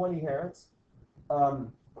 120 hertz,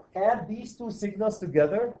 add these two signals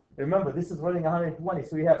together. Remember, this is running 120,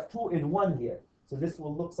 so you have 2 in 1 here. So this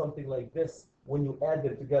will look something like this when you add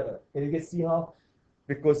them together. Can you see how?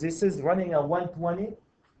 Because this is running at 120,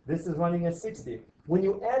 this is running at 60. When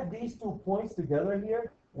you add these 2 points together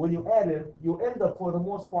here, when you add it, you end up for the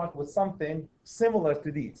most part with something similar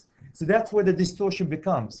to these. So that's where the distortion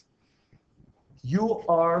becomes. You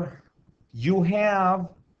have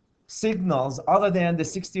signals other than the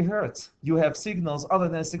 60 hertz. You have signals other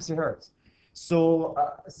than 60 hertz. So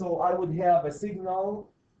I would have a signal.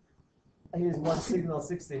 Here's one signal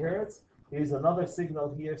 60 hertz. Here's another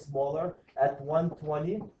signal here smaller at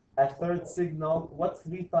 120. A third signal. What's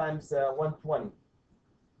 3 times 120?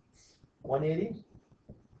 180.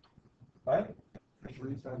 Right?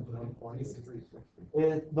 3 times 120 is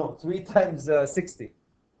 360. No, 3 times 60.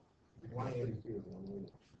 182.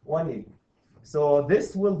 180. So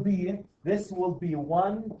this will be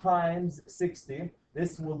 1 times 60.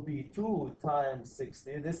 This will be 2 times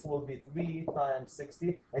 60. This will be 3 times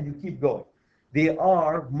 60, and you keep going. They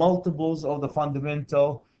are multiples of the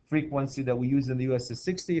fundamental frequency that we use in the US is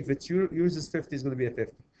 60. If it uses 50, it's going to be a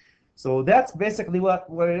 50. So that's basically what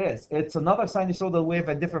it is. It's another sinusoidal wave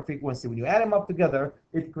at different frequency. When you add them up together,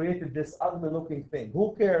 it created this ugly looking thing.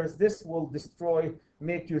 Who cares? This will destroy,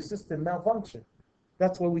 make your system malfunction.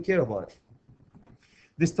 That's what we care about.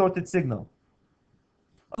 Distorted signal.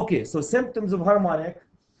 Okay, so symptoms of harmonic.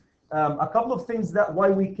 A couple of things that why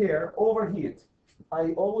we care. Overheat.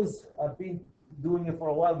 I've been doing it for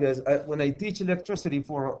a while, guys. When I teach electricity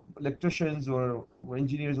for electricians or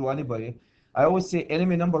engineers or anybody, I always say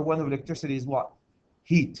enemy number 1 of electricity is what?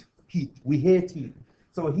 Heat. Heat. We hate heat.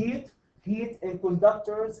 So heat in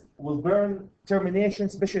conductors will burn termination,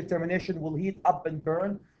 special termination will heat up and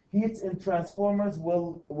burn. Heats in transformers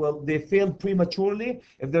they fail prematurely.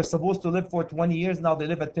 If they're supposed to live for 20 years, now they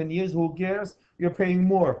live at 10 years, who cares? You're paying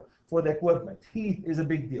more for the equipment. Heat is a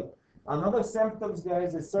big deal. Another symptoms,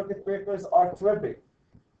 guys, is circuit breakers are tripping.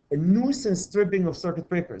 A nuisance tripping of circuit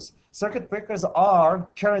breakers. Circuit breakers are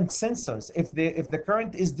current sensors. If the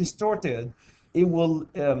current is distorted, it will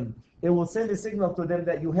send a signal to them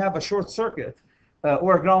that you have a short circuit.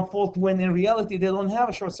 Or a ground fault, when in reality they don't have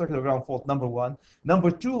a short circuit or ground fault, number 1.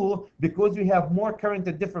 Number 2, because we have more current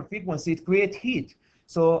at different frequencies, it creates heat.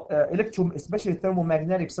 So especially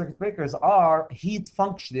thermomagnetic circuit breakers are heat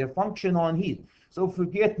function. They function on heat. So if we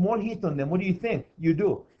get more heat on them, what do you think you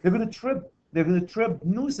do? They're going to trip. They're going to trip,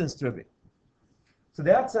 nuisance tripping. So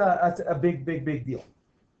that's a big deal.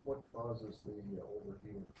 What causes the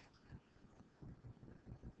overheating?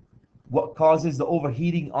 What causes the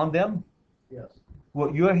overheating on them? Yes.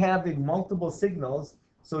 Well, you're having multiple signals,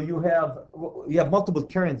 so you have multiple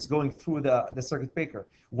currents going through the circuit breaker.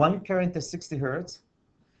 One current is 60 hertz,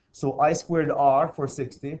 so I squared R for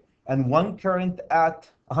 60, and one current at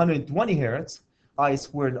 120 hertz, I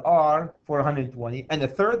squared R for 120, and a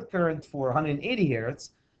third current for 180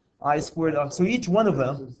 hertz, I squared R. So each one of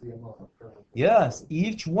them, This is the amount of current. yes,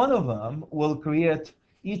 each one of them will create,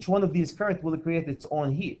 each one of these current will create its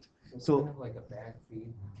own heat. It's So kind of like a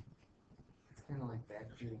backfeed. It's kind of like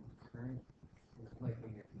backfeeding current. It's like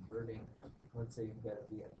when you're converting, let's say you've got a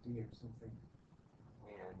VFD or something,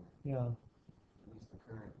 and yeah. use the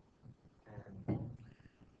current, and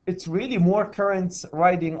It's really more currents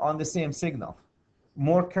riding on the same signal.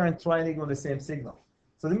 more current running on the same signal.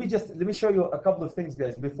 So let me show you a couple of things,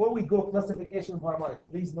 guys. Before we go classification of harmonic,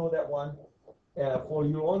 please know that one for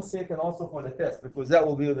your own sake and also for the test, because that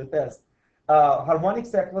will be on the test.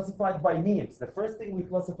 Harmonics are classified by names. The first thing we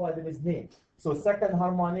classify them is name. So second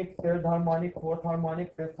harmonic, third harmonic, fourth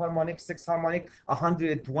harmonic, fifth harmonic, sixth harmonic,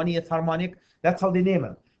 120th harmonic. That's how they name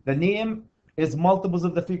them. The name is multiples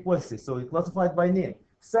of the frequency. So we classified by name.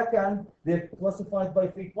 Second, they're classified by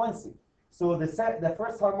frequency. So the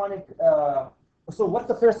first harmonic, so what's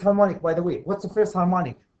the first harmonic, by the way? What's the first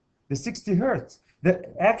harmonic? The 60 hertz.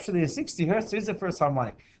 Actually, the 60 hertz is the first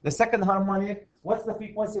harmonic. The second harmonic, what's the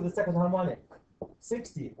frequency of the second harmonic?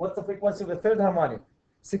 60. What's the frequency of the third harmonic?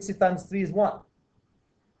 60 times 3 is what?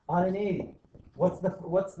 180. What's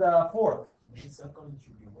the fourth? The second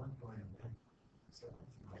should be 1.9.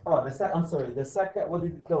 Oh, I'm sorry. The second, what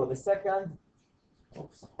did it go? The second,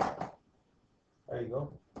 oops. There you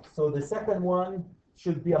go. So the second one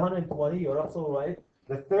should be 120. You're absolutely right.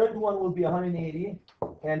 The third one will be 180,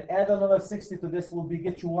 and add another 60 to this will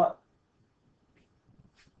get you what?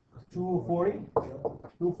 240?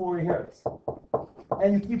 240 hertz.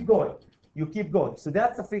 And you keep going. You keep going. So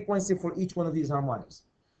that's the frequency for each one of these harmonics.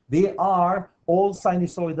 They are all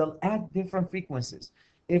sinusoidal at different frequencies.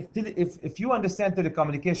 If you understand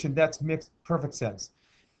telecommunication, that makes perfect sense.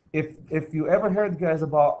 If you ever heard, guys,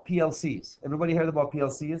 about PLCs, everybody heard about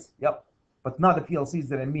PLCs? Yep. But not the PLCs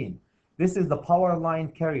that I mean. This is the power line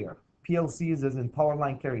carrier. PLCs is in power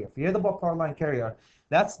line carrier. If you heard about power line carrier,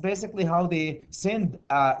 that's basically how they send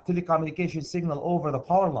a telecommunication signal over the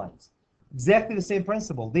power lines. Exactly the same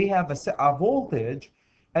principle. They have a voltage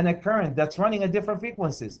and a current that's running at different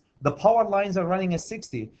frequencies. The power lines are running at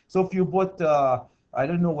 60. So if you put, I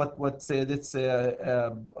don't know what's it's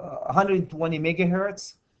 120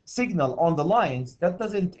 megahertz signal on the lines, that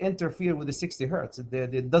doesn't interfere with the 60 hertz.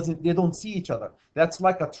 They don't see each other. That's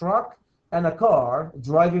like a truck and a car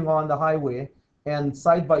driving on the highway and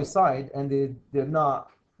side by side, and they're not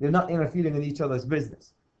interfering in each other's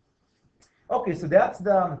business. Okay, so that's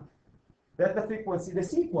the frequency. The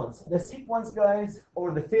sequence, guys,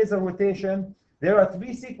 or the phasor rotation, there are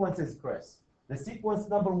three sequences, Chris. The sequence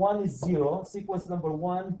number one is 0. Sequence number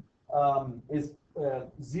one is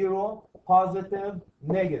 0, positive,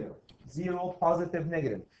 negative. 0, positive,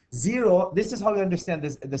 negative. 0, this is how you understand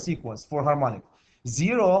the sequence for harmonic.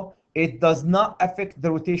 0, it does not affect the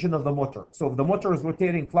rotation of the motor. So if the motor is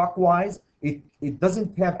rotating clockwise, it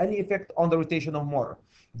doesn't have any effect on the rotation of motor,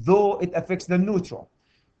 though it affects the neutral.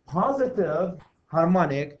 Positive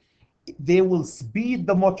harmonic, they will speed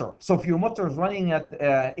the motor. So if your motor is running at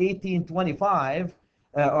 1725,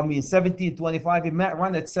 it might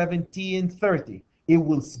run at 1730. It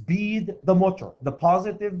will speed the motor. The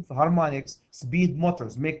positive harmonics speed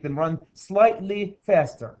motors, make them run slightly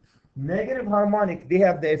faster. Negative harmonic, they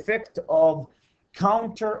have the effect of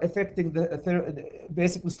counter-affecting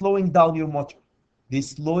basically slowing down your motor. They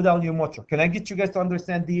slow down your motor. Can I get you guys to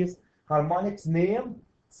understand these? Harmonics name,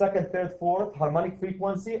 second, third, fourth, harmonic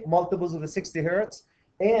frequency, multiples of the 60 hertz,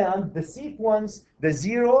 and the sequence, the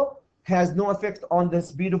 0 has no effect on the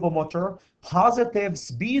speed of a motor. Positive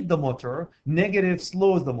speed the motor, negative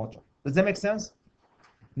slows the motor. Does that make sense?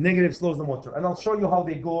 Negative slows the motor. And I'll show you how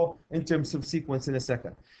they go in terms of sequence in a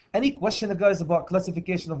second. Any question, guys, about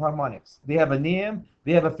classification of harmonics? They have a name,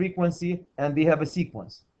 they have a frequency, and they have a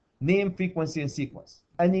sequence. Name, frequency, and sequence.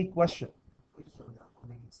 Any question?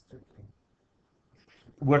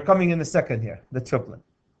 We're coming in a second here, the triplet.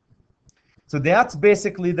 So that's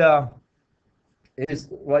basically is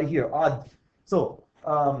right here, odd. So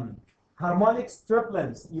harmonics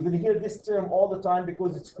triplets, you're going to hear this term all the time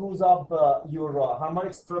because it screws up your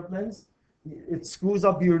harmonics triplets. It screws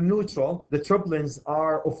up your neutral. The triplets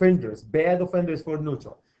are offenders, bad offenders for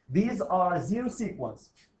neutral. These are 0 sequence.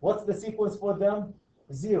 What's the sequence for them?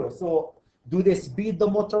 0. So do they speed the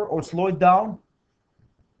motor or slow it down?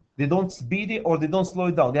 They don't speed it or they don't slow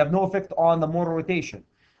it down. They have no effect on the motor rotation.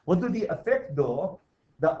 What do they affect though?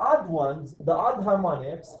 The odd ones, the odd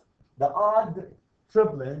harmonics, the odd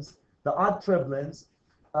triplets of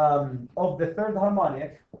the third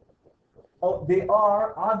harmonic, they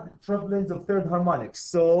are odd triplets of third harmonics.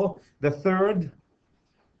 So the third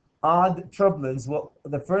odd triplets, well,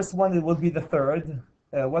 the first one it will be the third.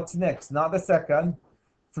 What's next? Not the second.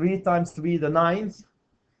 3 times 3, the 9th.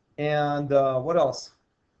 And what else?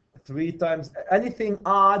 3 times anything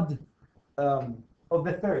odd of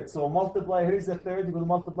the third. So multiply, here's the third, you will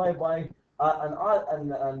multiply by an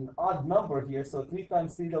odd number here. So 3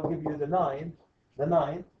 times 3, they'll give you the 9.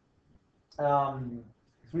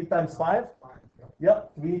 3 times 5?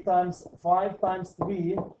 Yep, 3 times 5 times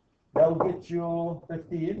 3, that will get you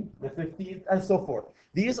 15, the 15th, and so forth.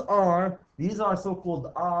 These are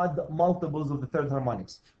so-called odd multiples of the third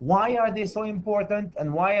harmonics. Why are they so important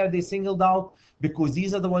and why are they singled out? Because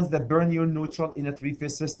these are the ones that burn your neutral in a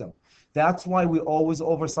three-phase system. That's why we always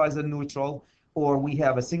oversize a neutral, or we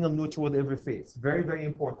have a single neutral with every phase. Very, very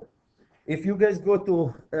important. If you guys go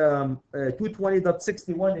to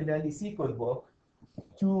 220.61 in the NEC code book,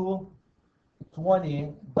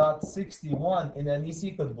 220.61 in an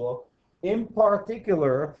EC code book. In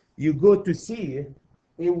particular, you go to C,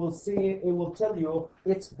 it will tell you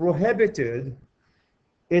it's prohibited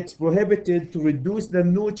to reduce the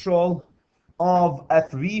neutral of a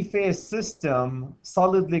three-phase system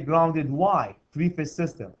solidly grounded. Why? Three-phase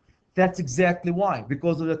system. That's exactly why,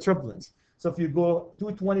 because of the triplets. So if you go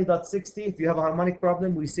 220.60, if you have a harmonic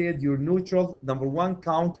problem, we said your neutral, number one,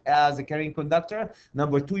 count as a carrying conductor.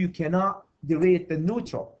 Number two, you cannot derate the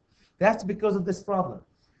neutral. That's because of this problem.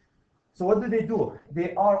 So what do?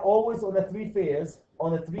 They are always on a three-phase,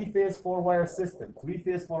 four-wire system.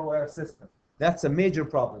 Three-phase, four-wire system. That's a major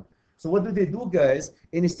problem. So what do, guys?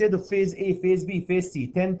 Instead of phase A, phase B, phase C,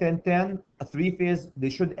 10, 10, 10, a three-phase, they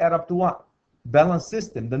should add up to what? Balanced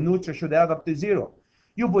system. The neutral should add up to 0.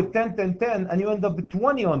 You put 10, 10, 10, and you end up with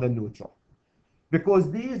 20 on the neutral.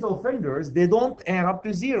 Because these offenders, they don't add up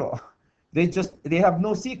to 0. They have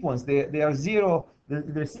no sequence. They are 0.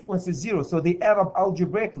 Their sequence is 0. So they add up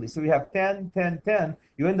algebraically. So you have 10, 10, 10.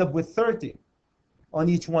 You end up with 30 on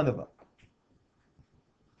each one of them.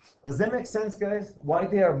 Does that make sense, guys? Why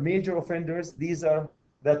they are major offenders? These are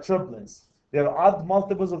the triplets. They're odd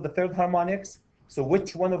multiples of the third harmonics. So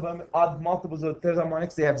which one of them odd multiples of the third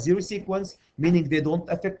harmonics? They have 0 sequence, meaning they don't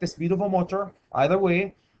affect the speed of a motor either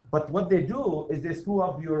way. But what they do is they screw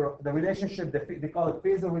up the relationship. They call it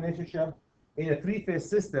phasor relationship in a three-phase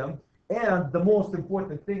system. And the most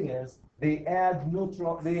important thing is they add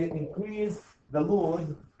neutral. They increase the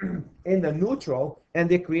load in the neutral, and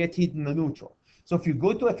they create heat in the neutral. So if you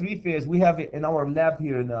go to a three-phase, we have it in our lab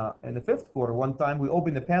here in the 5th quarter. One time we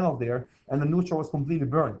opened the panel there, and the neutral was completely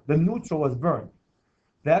burned. The neutral was burned.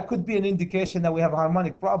 That could be an indication that we have a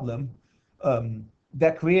harmonic problem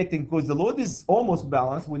that creating, because the load is almost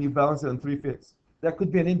balanced when you balance it on three-phase. That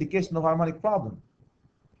could be an indication of harmonic problem.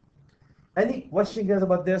 Any question, guys,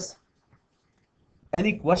 about this?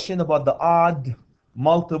 Any question about the odd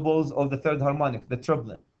multiples of the third harmonic, the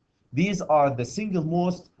triplet? These are the single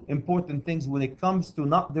most important things when it comes to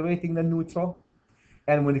not derating the neutral,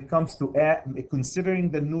 and when it comes to considering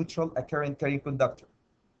the neutral a current carrying conductor.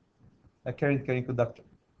 A current carrying conductor.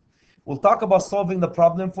 We'll talk about solving the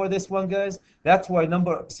problem for this one, guys. That's why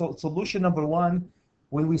solution number one,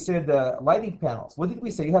 when we said the lighting panels, what did we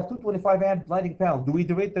say? You have 225 amp lighting panel. Do we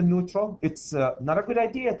derate the neutral? It's not a good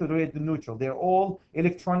idea to derate the neutral. They're all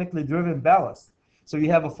electronically driven ballast. So you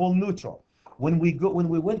have a full neutral. When we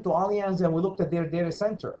went to Allianz and we looked at their data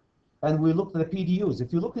center, and we looked at the PDUs.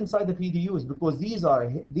 If you look inside the PDUs, because these are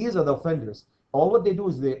the offenders. All what they do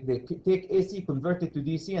is they take AC, convert it to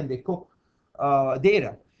DC, and they cook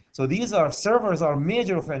data. So these servers are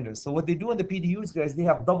major offenders. So what they do in the PDUs, guys, they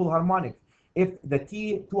have double harmonic. If the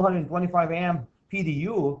T 225 amp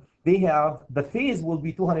PDU, they have the phase will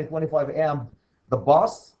be 225 amp, the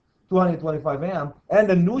bus 225 amp, and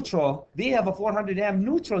the neutral, they have a 400 amp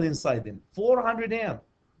neutral inside them. 400 amp,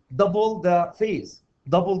 double the phase,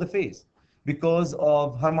 because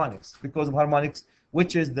of harmonics,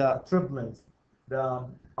 which is the triplets, the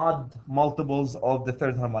odd multiples of the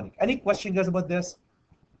third harmonic. Any question, guys, about this?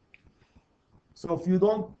 So if you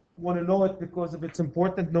don't want to know it because if it's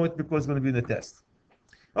important, know it because it's going to be in the test.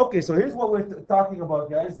 Okay, so here's what we're talking about,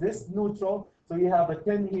 guys. This neutral, so you have a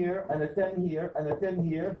 10 here, and a 10 here, and a 10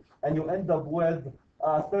 here, and you end up with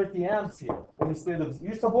 30 amps here. Instead of,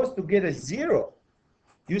 you're supposed to get a 0.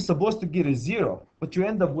 But you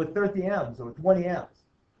end up with 30 amps or 20 amps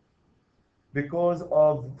because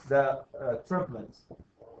of the triplets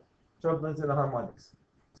and the harmonics.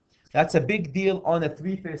 That's a big deal on a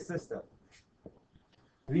three-phase system.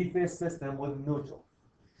 Three-phase system with neutral.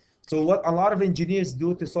 So what a lot of engineers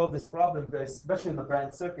do to solve this problem, especially in the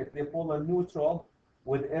branch circuit, they pull a neutral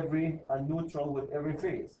with every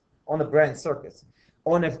phase on the branch circuits.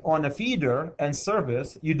 On a feeder and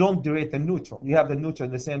service, you don't derate the neutral. You have the neutral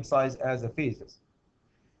the same size as the phases.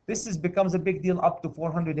 This becomes a big deal up to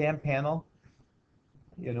 400 amp panel.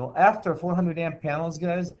 You know, after 400 amp panels,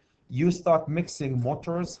 guys, you start mixing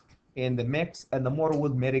motors in the mix, and the motor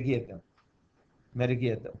will mitigate them.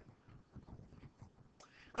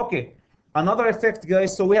 Okay, another effect,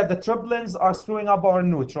 guys. So we have the triplets are screwing up our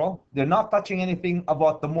neutral. They're not touching anything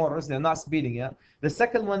about the motors. They're not speeding it. The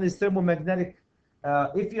second one is thermomagnetic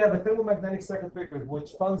If you have a thermomagnetic circuit breaker,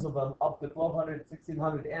 which tons of them, up to 1200,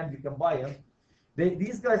 1600 amp, you can buy them.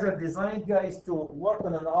 These guys are designed, guys, to work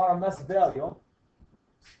on an RMS value,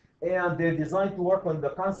 and they're designed to work on the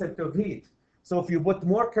concept of heat. So if you put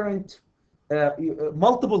more current,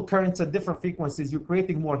 multiple currents at different frequencies, you're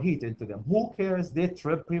creating more heat into them. Who cares? They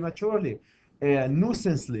trip prematurely,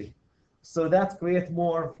 nuisancely. So that creates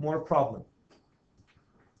more problem.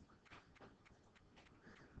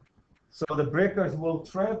 So the breakers will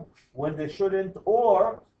trip when they shouldn't,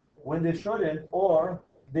 or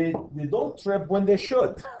they don't trip when they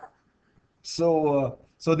should. So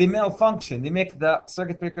they malfunction. They make the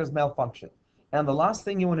circuit breakers malfunction. And the last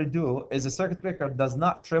thing you want to do is a circuit breaker does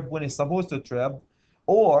not trip when it's supposed to trip,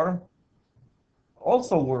 or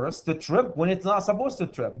also worse, to trip when it's not supposed to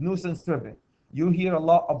trip, nuisance tripping. You hear a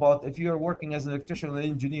lot about, if you're working as an electrician or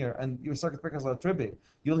engineer and your circuit breakers are tripping,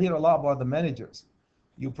 you'll hear a lot about the managers.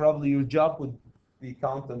 Your job would be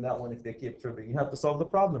count on that one if they keep tripping. You have to solve the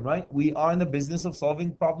problem, right? We are in the business of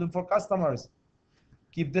solving problem for customers.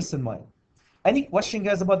 Keep this in mind. Any question,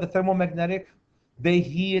 guys, about the thermomagnetic? They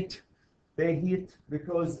heat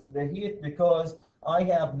because I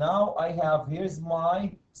have here's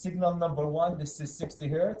my signal number one. This is 60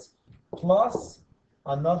 hertz plus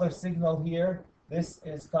another signal here. This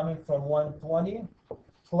is coming from 120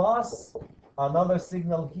 plus another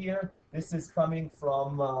signal here. This is coming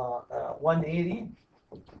from 180.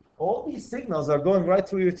 All these signals are going right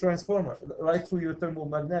through your transformer, right through your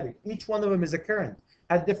thermomagnetic. Each one of them is a current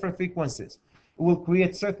at different frequencies. It will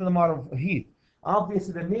create certain amount of heat.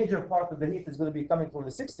 Obviously, the major part of the heat is going to be coming from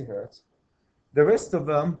the 60 hertz. The rest of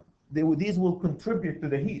them, these will contribute to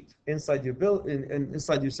the heat inside your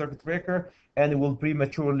inside your circuit breaker, and it will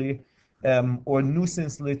prematurely or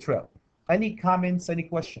nuisancely trip. Any comments? Any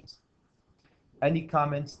questions? Any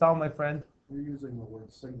comments? Tom, my friend? You're using the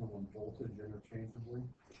word signal and voltage interchangeably.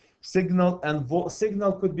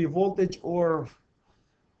 Signal could be voltage or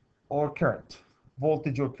current.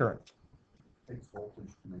 Voltage or current. It takes voltage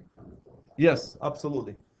to make current. Yes,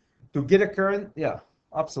 absolutely. To get a current, yeah,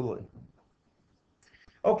 absolutely.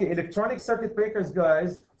 Okay, electronic circuit breakers,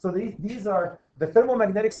 guys. So these are the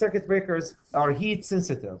thermomagnetic circuit breakers are heat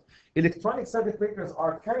sensitive. Electronic circuit breakers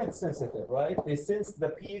are current sensitive, right? They sense the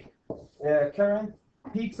peak current.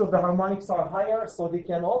 Peaks of the harmonics are higher, so they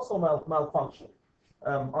can also malfunction.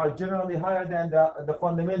 Are generally higher than the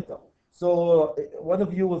fundamental. So one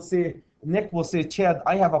of you will say, Nick will say, Chad,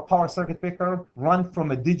 I have a power circuit breaker run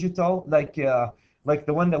from a digital, like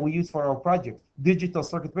the one that we use for our project, digital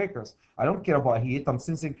circuit breakers. I don't care about heat, I'm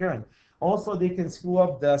sensing current. Also, they can screw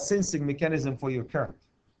up the sensing mechanism for your current.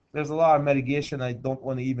 There's a lot of mitigation, I don't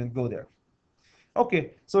want to even go there.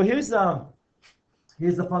 Okay, so here's the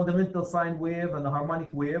fundamental sine wave and the harmonic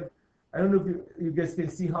wave. I don't know if you guys can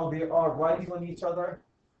see how they are riding on each other.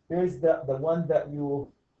 Here's the one that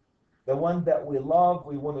we love,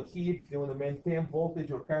 we want to keep, we want to maintain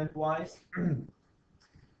voltage or current wise.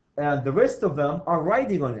 And the rest of them are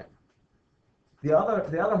riding on it. The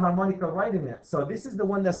other harmonic are riding it. So this is the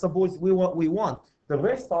one that suppose we want. The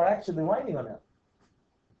rest are actually riding on it.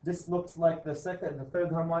 This looks like the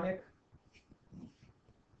third harmonic.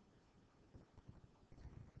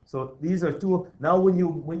 So these are two. Now when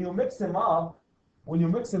you mix them up, when you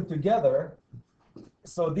mix them together,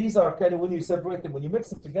 so these are kind of when you separate them, when you mix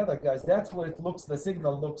them together, guys, that's what it looks, the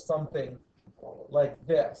signal looks something like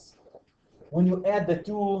this. When you add the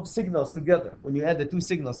two signals together,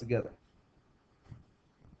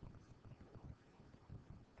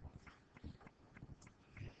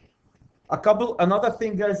 Another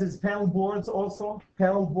thing, guys, is panel boards also.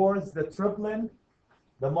 Panel boards, the tripling,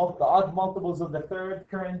 the odd multiples of the third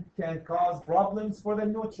current can cause problems for the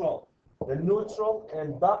neutral. The neutral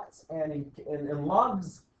and ducts and in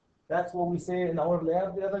lugs, that's what we say in our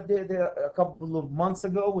lab the other day, a couple of months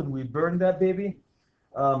ago when we burned that baby.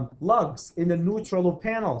 Lugs in the neutral of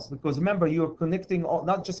panels, because remember, you're connecting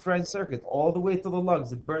not just current circuit, all the way to the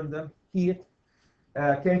lugs. It burned them, heat,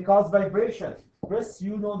 can cause vibration. Chris,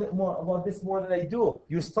 you know more about this more than I do.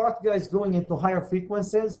 You start, guys, going into higher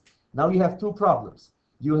frequencies. Now you have two problems.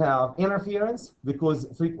 You have interference, because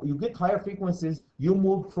you get higher frequencies, you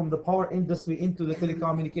move from the power industry into the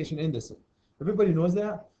telecommunication industry. Everybody knows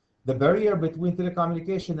that. The barrier between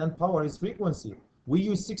telecommunication and power is frequency. We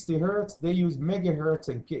use 60 hertz, they use megahertz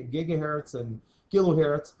and gigahertz and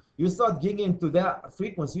kilohertz. You start getting into that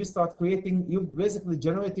frequency, you're basically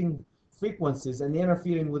generating frequencies and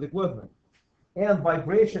interfering with equipment. And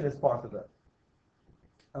vibration is part of it.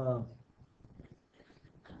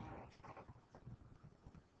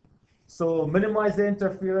 So minimize the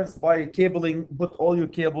interference by cabling, put all your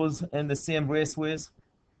cables in the same raceways.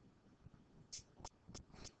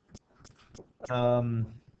 Um,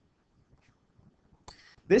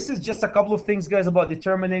 this is just a couple of things, guys, about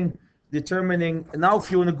determining. Now, if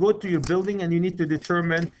you want to go to your building and you need to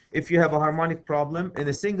determine if you have a harmonic problem in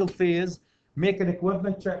a single phase, make an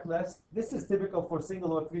equipment checklist. This is typical for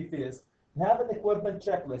single or three phase. Have an equipment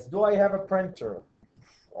checklist. Do I have a printer?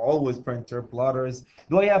 Always printer, plotters.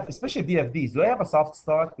 Do I have, especially VFDs, do I have a soft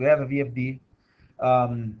start? Do I have a VFD?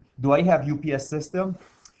 Do I have UPS system?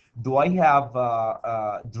 Do I have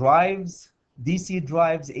drives, DC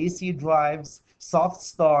drives, AC drives, soft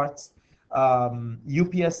starts,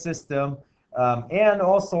 UPS system, and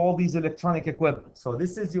also all these electronic equipment. So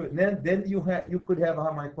this is your, then you could have a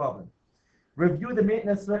harmonic problem. Review the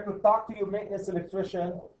maintenance record. Talk to your maintenance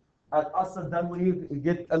electrician at Asad. Then we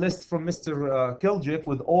get a list from Mr. Kiljic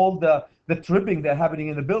with all the tripping that's happening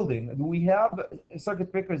in the building. We have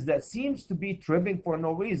circuit breakers that seems to be tripping for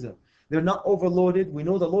no reason. They're not overloaded. We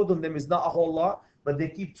know the load on them is not a whole lot, but they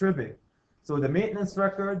keep tripping. So the maintenance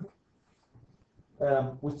record,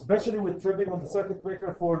 especially with tripping on the circuit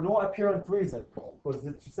breaker for no apparent reason, because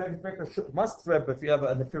the circuit breaker must trip if you have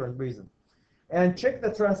an apparent reason. And check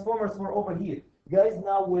the transformers for overheat. Guys,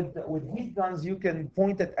 now with heat guns, you can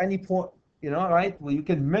point at any point, right? Well, you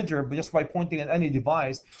can measure just by pointing at any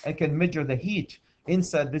device and can measure the heat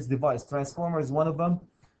inside this device. Transformer is one of them,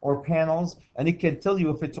 or panels, and it can tell you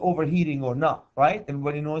if it's overheating or not, right?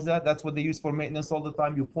 Everybody knows that. That's what they use for maintenance all the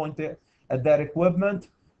time. You point it at that equipment,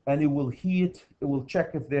 and it will heat. It will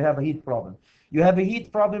check if they have a heat problem. You have a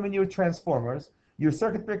heat problem in your transformers. Your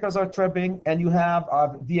circuit breakers are tripping, and you have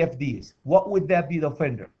VFDs. What would that be the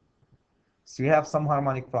offender? So you have some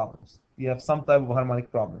harmonic problems. You have some type of harmonic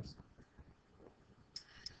problems.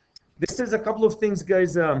 This is a couple of things,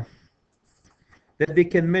 guys, that they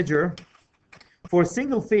can measure. For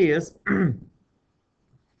single phase,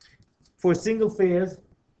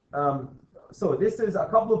 so this is a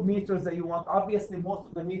couple of meters that you want. Obviously, most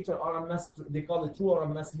of the meter RMS, they call it true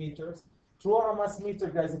RMS meters. True RMS meter,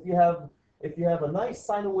 guys, if you have a nice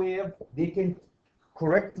sine wave, they can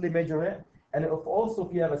correctly measure it. And if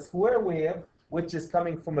you have a square wave, which is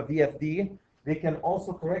coming from a VFD, they can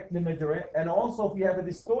also correctly measure it. And also, if you have a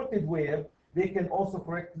distorted wave, they can also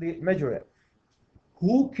correctly measure it.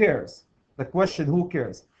 Who cares? The question, who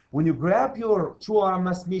cares? When you grab your true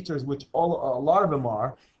RMS meters, which a lot of them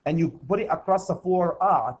are, and you put it across the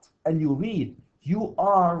 4-aught and you read, you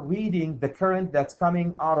are reading the current that's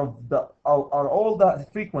coming out of all the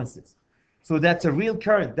frequencies. So that's a real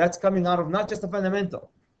current that's coming out of not just a fundamental.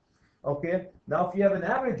 Okay, now if you have an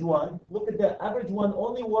average one, look at that. Average one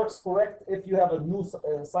only works correct if you have a new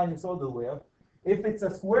sinusoidal wave. If it's a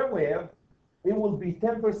square wave, it will be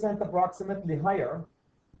 10% approximately higher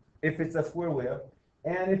if it's a square wave.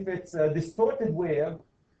 And if it's a distorted wave,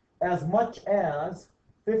 as much as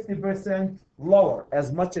 50% lower,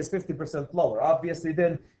 as much as 50% lower. Obviously,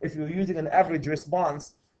 then if you're using an average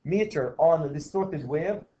response meter on a distorted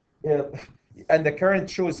wave, and the current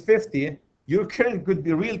shows 50, your current could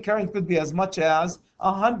be, real current could be as much as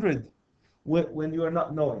 100 when you are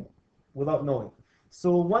not knowing, without knowing.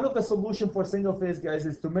 So one of the solution for single phase, guys,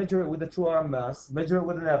 is to measure it with the true RMS, measure it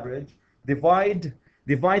with an average, divide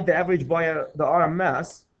the average by the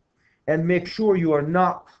RMS, and make sure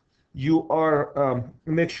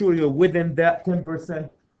make sure you're within that 10%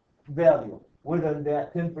 value,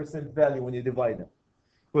 when you divide them.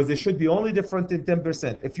 Because it should be only different in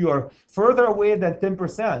 10%. If you are further away than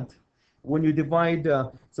 10%, when you divide,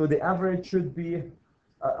 so the average should be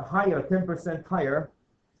higher, 10% higher.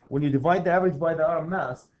 When you divide the average by the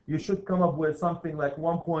RMS, you should come up with something like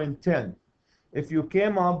 1.10. If you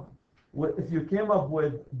came up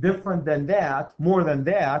with different than that, more than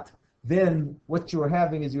that, then what you're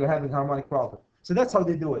having is harmonic problem. So that's how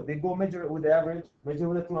they do it. They go measure it with the average, measure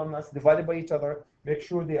with the two RMS, divide it by each other, make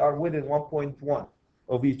sure they are within 1.1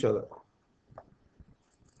 of each other.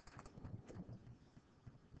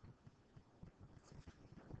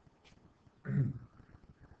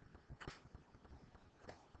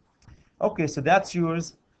 Okay, so that's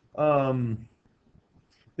yours.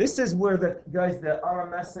 This is where the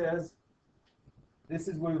RMS is. This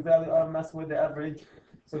is where you value RMS with the average.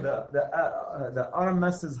 So the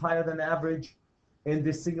RMS is higher than average in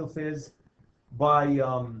this single phase by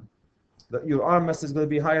your RMS is going to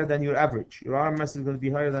be higher than your average. Your RMS is going to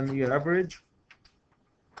be higher than your average.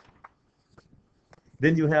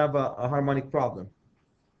 Then you have a harmonic problem.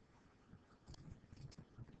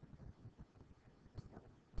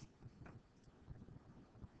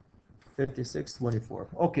 (56.24).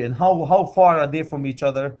 Okay, and how far are they from each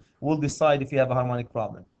other will decide if you have a harmonic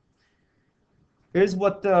problem. Here's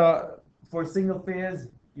what for single phase,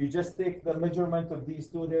 you just take the measurement of these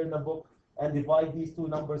two there in the book and divide these two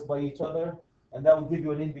numbers by each other. and that will give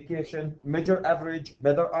you an indication. Measure average,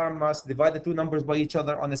 measure RMS, divide the two numbers by each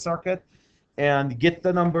other on a circuit, and get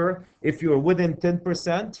the number. If you're within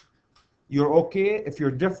 10%, you're okay. If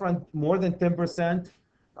you're different more than 10%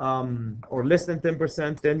 or less than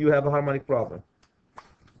 10%, then you have a harmonic problem.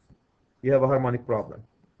 You have a harmonic problem.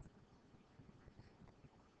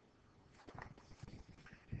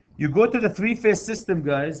 You go to the three-phase system,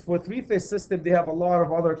 guys. For three-phase system, they have a lot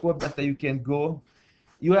of other equipment that you can go.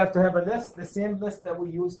 You have to have a list, the same list that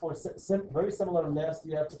we use for very similar list.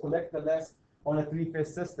 You have to collect the list on a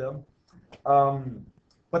three-phase system.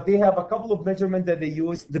 But they have a couple of measurements that they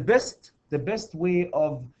use. The best way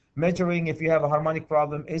of measuring if you have a harmonic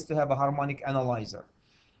problem is to have a harmonic analyzer.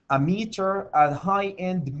 A meter, a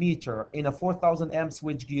high-end meter in a 4,000 amp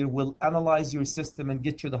switchgear will analyze your system and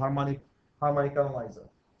get you the harmonic analyzer.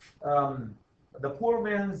 The poor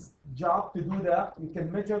man's job to do that, you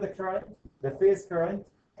can measure the current, the phase current,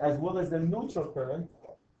 as well as the neutral current.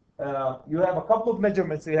 You have a couple of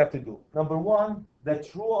measurements you have to do. Number one, the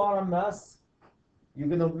true RMS. You're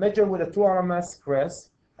going to measure with a true RMS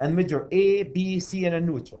crest and measure A, B, C, and a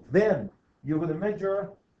neutral. Then you're going to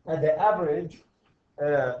measure at the average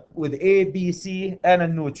with A, B, C, and a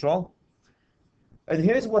neutral. And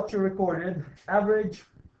here's what you recorded. Average.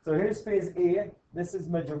 So here's phase A. This is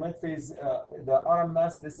measurement phase, the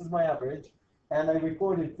RMS. This is my average. And I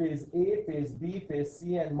recorded phase A, phase B, phase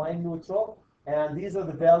C, and my neutral. And these are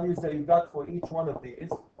the values that you got for each one of these.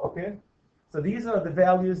 Okay? So these are the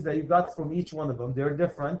values that you got from each one of them. They're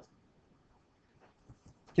different.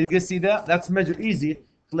 Can you guys see that? That's measured easy,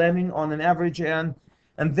 claiming on an average. And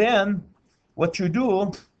then what you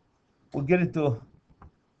do, we'll get into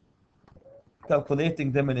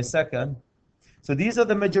calculating them in a second. So these are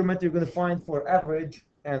the measurements you're going to find for average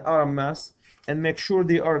and RMS, and make sure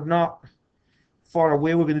they are not far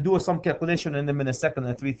away. We're going to do some calculation in them in a second in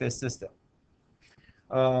a three-phase system.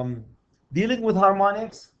 Dealing with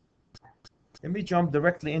harmonics, let me jump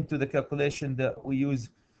directly into the calculation that we use.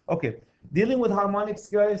 Okay, dealing with harmonics,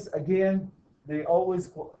 guys, again, they always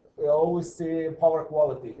say power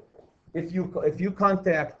quality. If you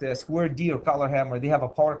contact Square D or Color Hammer, they have a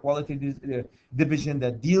power quality division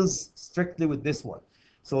that deals strictly with this one.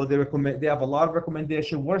 So they have a lot of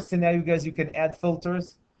recommendation. Worst scenario, guys, you can add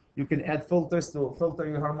filters. You can add filters to filter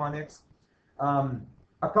your harmonics.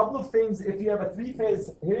 A couple of things. If you have a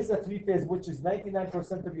three-phase, here's a three-phase, which is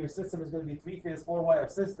 99% of your system is going to be three-phase, four-wire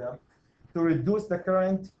system. To reduce the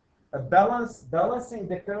current, balancing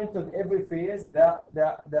the current on every phase, that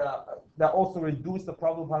also reduce the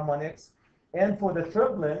problem of harmonics. And for the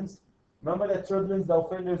triplets, remember the triplets, the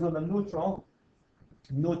offenders on the neutral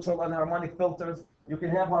and harmonic filters. You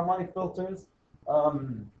can have harmonic filters.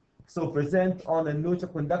 So present on a neutral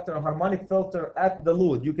conductor, a harmonic filter at the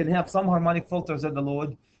load. You can have some harmonic filters at the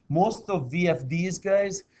load. Most of VFDs,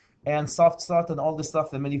 guys, and soft start and all the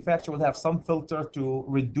stuff, the manufacturer will have some filter to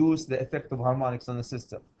reduce the effect of harmonics on the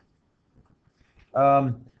system.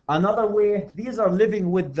 Another way, these are living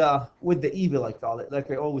with the evil, I call it, like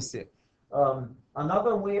I always say.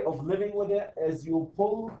 Another way of living with it is you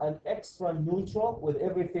pull an extra neutral with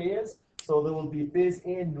every phase. So there will be phase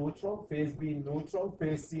A neutral, phase B neutral,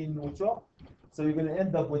 phase C neutral. So you're going to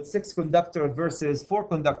end up with 6 conductor versus 4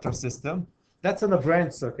 conductor system. That's on a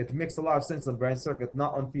branch circuit. It makes a lot of sense on branch circuit,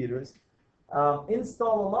 not on feeders.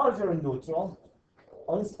 Install a larger neutral.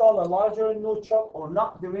 Install a larger neutral or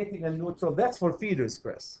not derating a neutral. That's for feeders,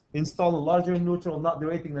 Chris. Install a larger neutral, not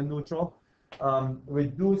derating a neutral.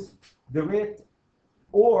 Reduce the rate,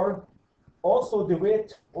 or also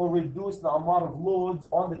derate or reduce the amount of loads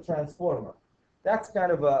on the transformer. That's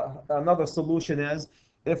kind of another solution is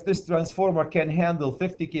if this transformer can handle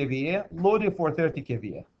 50 kVA, load it for 30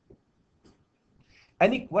 kVA.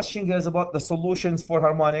 Any question, guys, about the solutions for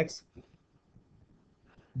harmonics?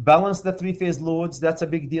 Balance the three-phase loads. That's a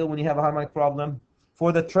big deal when you have a harmonic problem.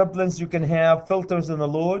 For the triplets, you can have filters in the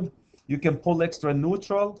load. You can pull extra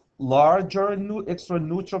neutral, extra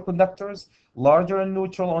neutral conductors, larger and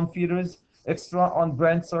neutral on feeders, extra on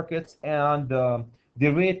branch circuits, and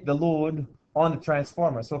derate the load on the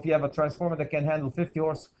transformer. So if you have a transformer that can handle 50,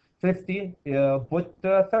 put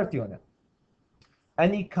 30 on it.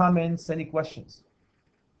 Any comments, any questions?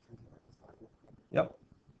 Yep.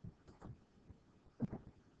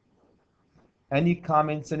 Any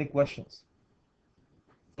comments, any questions?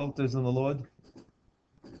 Filters on the load.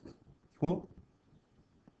 Cool.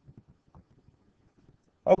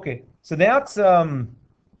 Okay, so that's now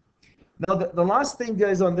the last thing,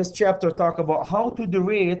 guys, on this chapter talk about how to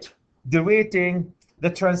derating the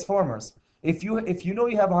transformers. If you know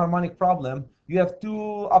you have a harmonic problem, you have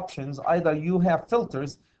two options. Either you have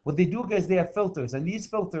filters. What they do, guys, they have filters, and these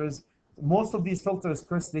filters most of these filters,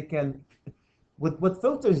 Chris, they can, what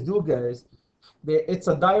filters do, guys, it's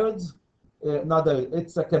a diodes, not a,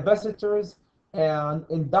 it's a capacitors and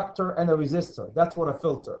inductor and a resistor. That's what a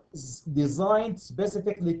filter is designed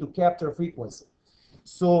specifically to capture frequency.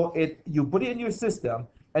 So you put it in your system,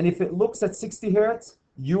 and if it looks at 60 hertz,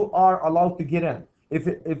 you are allowed to get in. If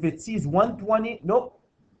it sees 120, nope,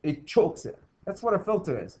 it chokes it. That's what a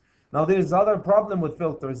filter is. Now there's other problem with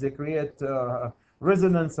filters. They create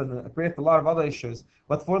resonance and create a lot of other issues.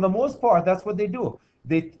 But for the most part, that's what they do.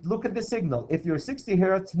 They look at the signal. If you're 60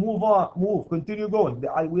 hertz, move on, move, continue going.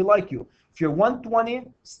 We like you. If you're 120,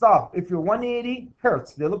 stop. If you're 180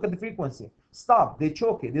 hertz, they look at the frequency. Stop. They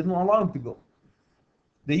choke it. They don't allow them to go.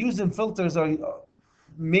 The use in filters are a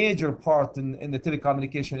major part in the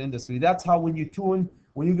telecommunication industry. That's how when you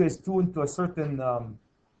guys tune to a certain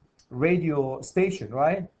radio station,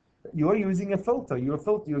 right? You're using a filter. You're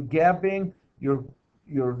gapping, you're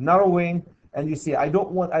narrowing, and you say, I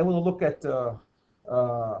want to look at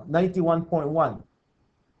 91.1.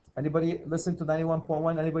 Anybody listen to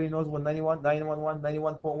 91.1? Anybody knows what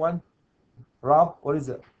 91.1? Rob, what is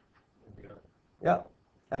it? Yeah,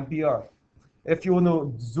 NPR. If you want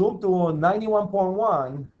to zoom to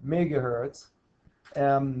 91.1 megahertz,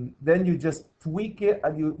 then you just tweak it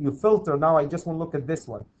and you filter. Now I just want to look at this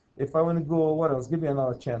one. If I want to go, what else? Give me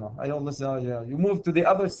another channel. I don't listen to another channel. You move to the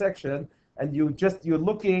other section and you're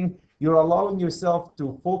allowing yourself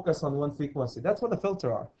to focus on one frequency. That's what the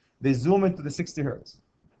filter are. They zoom into the 60 hertz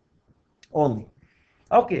only.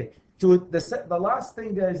 Okay, the last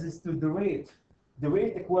thing, guys, is to derate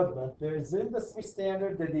equipment. There's industry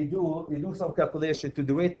standard that they do some calculation to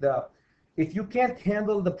derate if you can't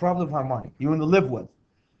handle the problem of harmonic you want to live with.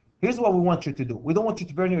 Here's what we want you to do. We don't want you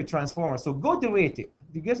to burn your transformer, so go derate it.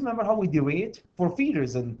 Do you guys remember how we derate for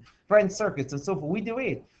feeders and branch circuits and so forth? We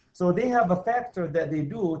derate. So they have a factor that they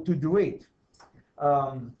do to derate.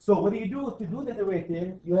 So what do you do to do the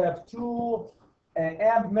derating? You have two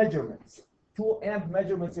amp measurements. Two amp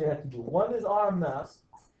measurements you have to do. One is RMS,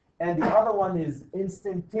 and the other one is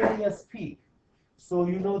instantaneous peak. So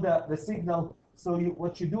you know that the signal, so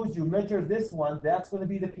what you do is you measure this one, that's going to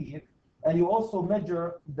be the peak, and you also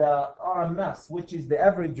measure the RMS, which is the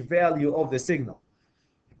average value of the signal.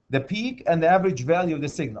 The peak and the average value of the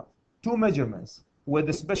signal. Two measurements with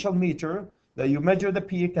a special meter that you measure the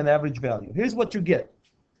peak and average value. Here's what you get.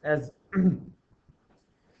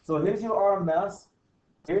 So here's your RMS,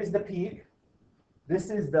 here's the peak. This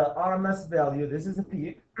is the RMS value, this is the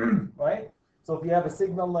peak, right? So if you have a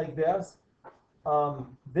signal like this,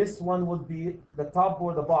 this one would be the top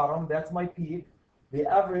or the bottom, that's my peak. The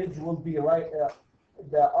average will be the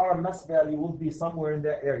RMS value will be somewhere in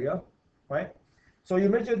that area, right? So you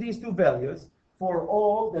measure these two values for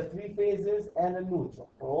all the three phases and a neutral,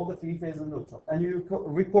 for all the three phases and neutral, and you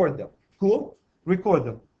record them. Cool? Record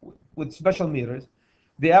them with special meters.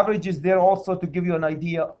 The average is there also to give you an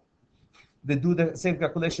idea. They do the same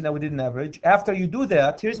calculation that we did in average. After you do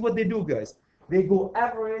that, here's what they do, guys. They go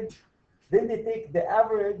average, then they take the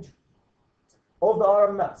average of the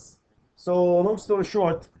RMS. So long story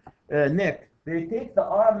short, Nick, they take the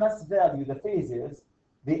RMS value, the phases,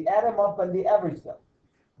 they add them up and they average them.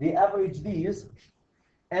 They average these,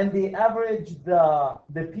 and they average the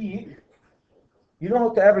peak. You know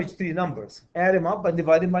how to average three numbers. Add them up and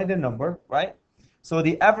divide them by the number, right? So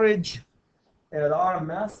the average the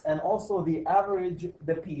RMS and also the average,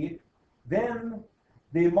 the peak, then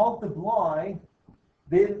they multiply,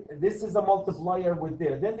 this is a multiplier with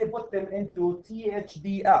there. Then they put them into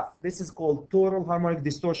THDF. This is called total harmonic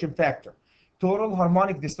distortion factor. Total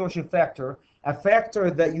harmonic distortion factor, a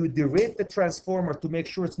factor that you derate the transformer to make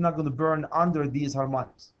sure it's not going to burn under these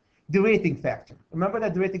harmonics. Derating factor. Remember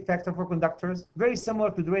that derating factor for conductors? Very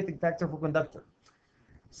similar to derating factor for conductor.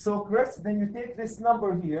 So Chris, then you take this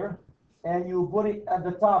number here, and you put it at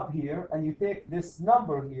the top here, and you take this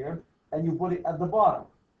number here, and you put it at the bottom.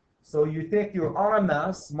 So you take your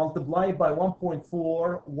RMS, multiply it by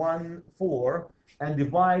 1.414, and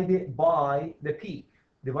divide it by the peak.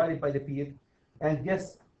 Divide it by the peak, and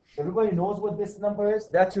guess, everybody knows what this number is?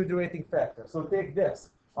 That's your derating factor. So take this.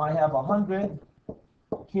 I have 100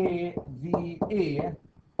 kVA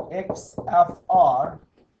XFR,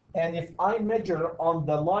 and if I measure on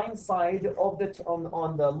the line side of the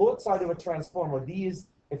on the load side of a transformer,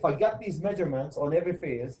 if I got these measurements on every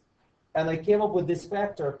phase, and I came up with this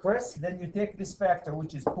factor, Chris, then you take this factor,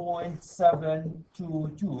 which is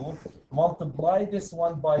 0.722, multiply this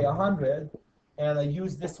one by 100, and I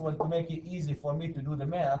use this one to make it easy for me to do the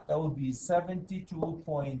math. That would be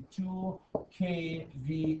 72.2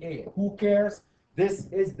 kVA. Who cares? This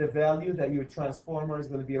is the value that your transformer is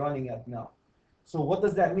going to be running at now. So what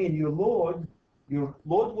does that mean? Your load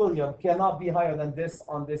volume cannot be higher than this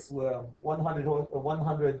on this 100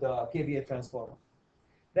 kVA transformer.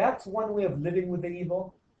 That's one way of living with the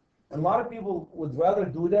evil. A lot of people would rather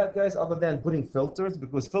do that, guys, other than putting filters,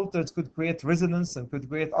 because filters could create resonance and could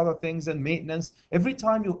create other things and maintenance. Every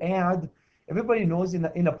time you add, everybody knows in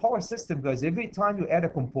a power system, guys, every time you add a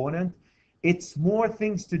component, it's more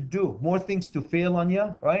things to do, more things to fail on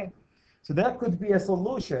you, right? So that could be a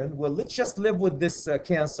solution. Well, let's just live with this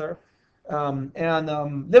cancer and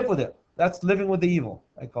live with it. That's living with the evil,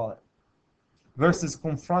 I call it, versus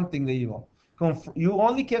confronting the evil. You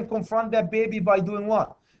only can confront that baby by doing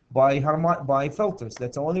what? By filters.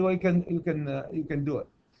 That's the only way you can do it.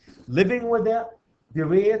 Living with it,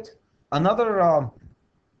 berate. Another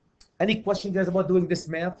any question, guys, about doing this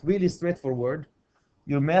math? Really straightforward.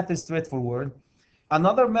 Your math is straightforward.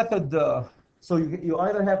 Another method. So you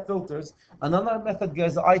either have filters. Another method,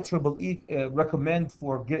 guys, IEEE recommend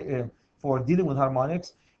for dealing with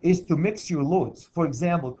harmonics is to mix your loads. For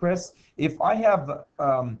example, Chris, if I have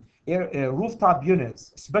rooftop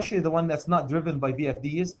units, especially the one that's not driven by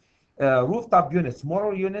VFDs, rooftop units,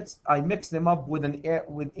 motor units, I mix them up within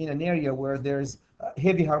an area where there's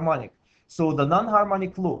heavy harmonic. So the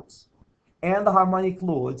non-harmonic loads and the harmonic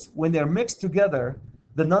loads, when they're mixed together,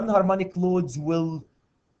 the non-harmonic loads will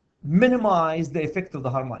minimize the effect of the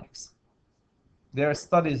harmonics. There are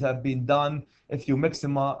studies have been done. If you mix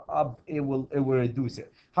them up, it will reduce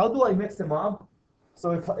it. How do I mix them up?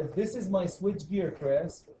 So if this is my switch gear,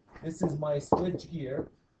 Chris, this is my switch gear,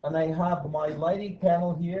 and I have my lighting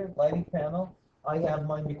panel here, lighting panel. I have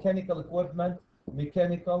my mechanical equipment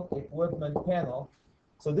panel.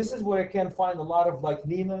 So this is where I can find a lot of like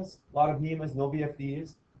NEMAs, no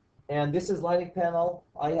VFDs. And this is lighting panel.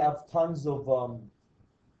 I have tons of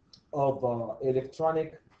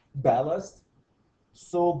electronic ballast.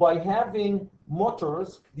 So by having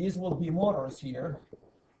motors, these will be motors here.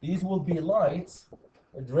 These will be lights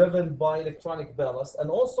driven by electronic ballast. And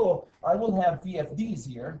also, I will have VFDs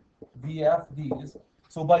here, VFDs.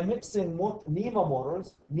 So by mixing NEMA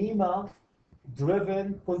motors,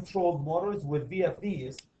 NEMA-driven controlled motors with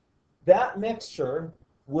VFDs, that mixture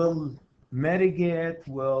will mitigate,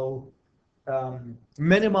 will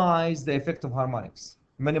minimize the effect of harmonics.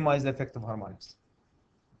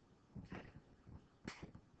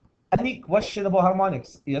 Any question about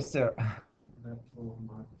harmonics? Yes, sir.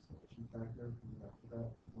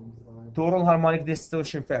 Total harmonic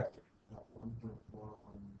distortion factor.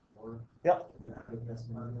 Yeah.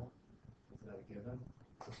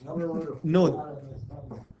 No,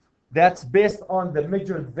 that's based on the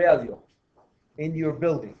measured value in your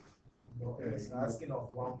building.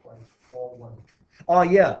 Oh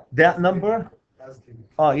yeah, that number.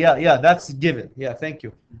 Oh yeah, that's given. Yeah, thank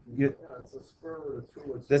you. It's a square root of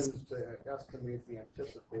 2. It's used to estimate the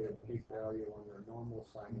anticipated peak value on their normal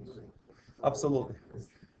sinus. Absolutely.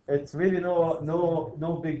 It's really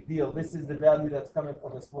no big deal. This is the value that's coming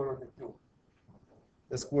from the square root of 2.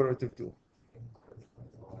 The square root of 2.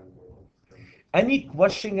 Any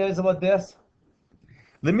question, guys, about this?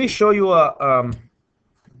 Let me show you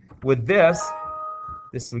with this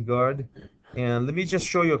regard, and let me just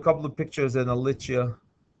show you a couple of pictures, and I'll let you.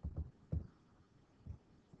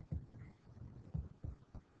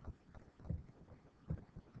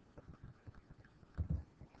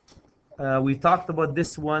 We talked about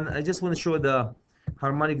this one. I just want to show the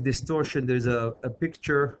harmonic distortion. There's a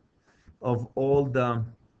picture of all the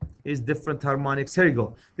different harmonics. Here you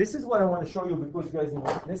go. This is what I want to show you because, guys,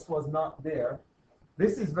 this was not there.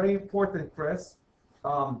 This is very important, Chris.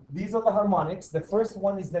 These are the harmonics. The first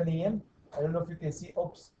one is the name. I don't know if you can see.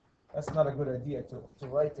 Oops, that's not a good idea to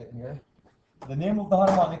write it here. The name of the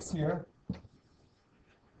harmonics here.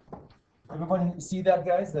 Everybody see that,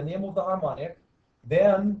 guys? The name of the harmonic.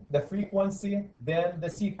 Then the frequency, then the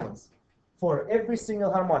sequence for every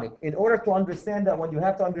single harmonic. In order to understand that one, you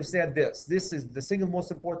have to understand this. This is the single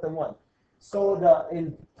most important one. So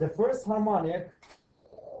in the first harmonic,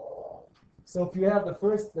 so if you have the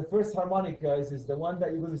first harmonic, guys, is the one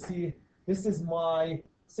that you're going to see. This is my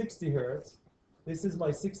 60 hertz. This is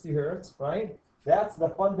my 60 hertz, right? That's the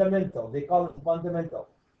fundamental. They call it fundamental.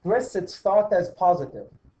 First, it's thought as positive.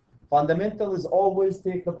 Fundamental is always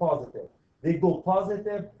take the positive. They go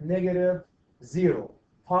positive, negative, 0.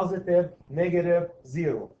 Positive, negative,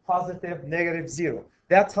 0. Positive, negative, 0.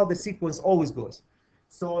 That's how the sequence always goes.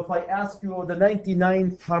 So if I ask you the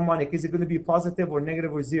 99th harmonic, is it going to be positive or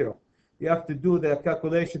negative or 0? You have to do the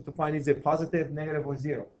calculation to find is it positive, negative, or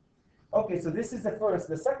 0. Okay, so this is the first.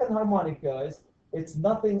 The second harmonic, guys, it's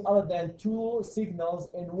nothing other than 2 signals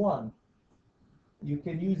in one. You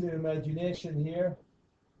can use your imagination here.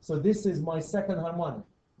 So this is my second harmonic.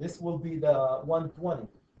 This will be the 120.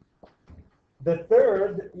 The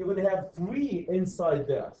third, you will have 3 inside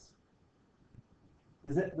this.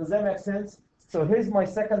 Does that make sense? So here's my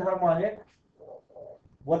second harmonic.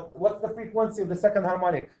 What's the frequency of the second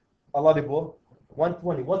harmonic? Audible,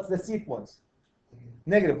 120. What's the sequence?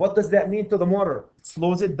 Negative. What does that mean to the motor?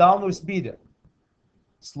 Slows it down or speed it?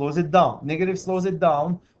 Slows it down. Negative slows it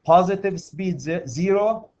down. Positive speeds it.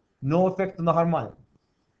 0, no effect on the harmonic.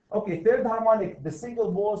 Okay, third harmonic, the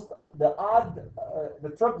single most, the odd, the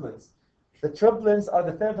triplets. The triplets are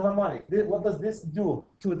the third harmonic. What does this do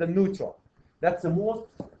to the neutral? That's the most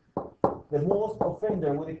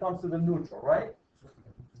offender when it comes to the neutral, right?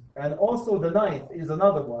 And also the ninth is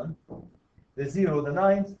another one. The 0, the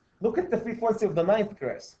ninth. Look at the frequency of the ninth,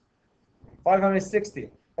 Chris. 560.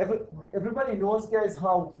 Everybody knows, guys,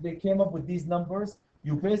 how they came up with these numbers.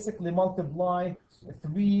 You basically multiply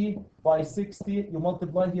 3 by 60. You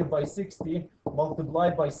multiply here by 60. Multiply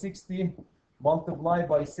by 60. Multiply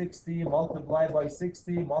by 60. Multiply by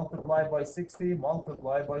 60. Multiply by 60.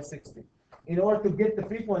 Multiply by 60. In order to get the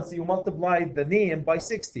frequency, you multiply the name by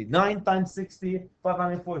 60. 9 times 60,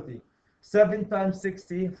 540. 7 times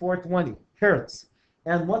 60, 420 hertz.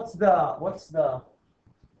 And what's the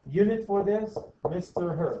unit for this?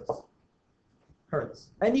 Mr. Hertz. Hertz.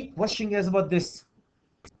 Any question, guys, about this?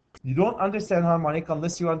 You don't understand harmonic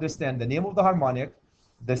unless you understand the name of the harmonic,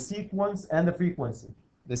 the sequence, and the frequency.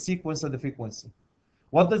 The sequence and the frequency.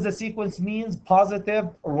 What does the sequence mean? Positive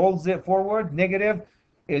rolls it forward. Negative,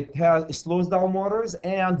 it slows down motors.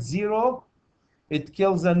 And 0, it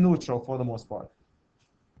kills the neutral for the most part.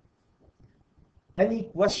 Any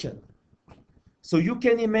question? So you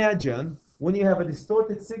can imagine when you have a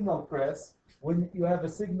distorted signal, Chris, when you have a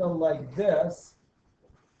signal like this,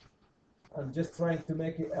 I'm just trying to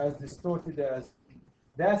make it as distorted as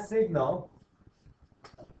that signal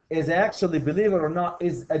is actually, believe it or not,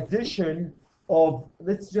 is addition of,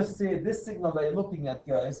 let's just say this signal that you're looking at,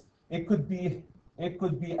 guys, it could be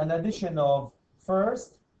an addition of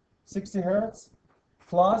first 60 hertz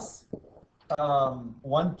plus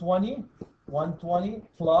 120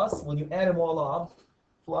 plus, when you add them all up,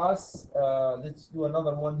 plus let's do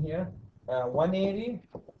another one here, 180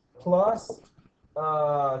 plus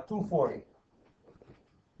 240.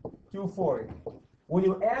 When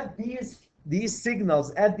you add these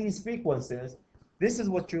signals, add these frequencies, this is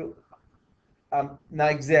what you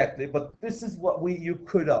not exactly, but this is what you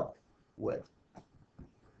could up with.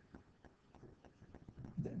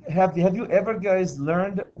 Have you ever, guys,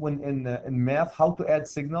 learned when in math how to add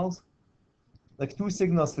signals, like 2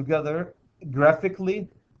 signals together graphically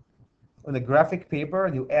on a graphic paper,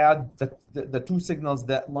 and you add the 2 signals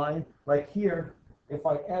that line right here? If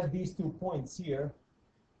I add these 2 points here,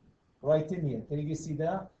 right in here, can you see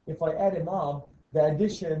that? If I add them up, the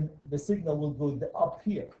addition, the signal will go up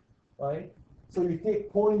here, right? So you take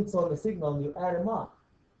points on the signal and you add them up.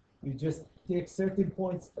 You just take certain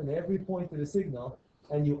points on every point of the signal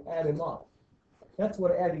and you add them up. That's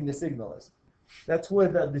what adding the signal is. That's where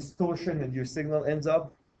the distortion in your signal ends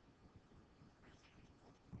up.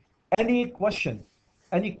 Any question?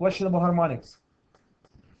 Any question about harmonics?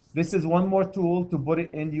 This is one more tool to put it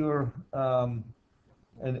in your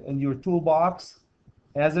toolbox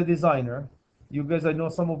as a designer. You guys, I know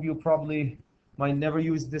some of you probably might never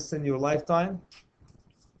use this in your lifetime.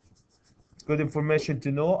 It's good information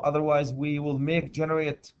to know. Otherwise, we will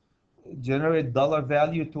generate dollar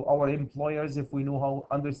value to our employers if we know how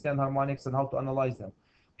understand harmonics and how to analyze them.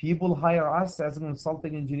 People hire us as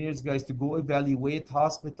consulting engineers, guys, to go evaluate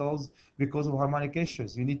hospitals because of harmonic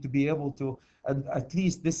issues. You need to be able to, at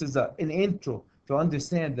least this is an intro to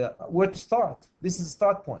understand where to start. This is a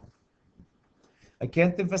start point. I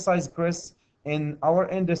can't emphasize, Chris, in our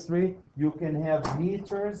industry, you can have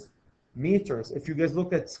meters. If you guys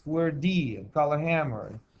look at Square D and Color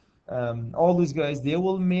Hammer, all these guys, they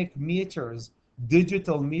will make meters,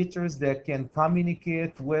 digital meters that can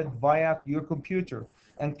communicate via your computer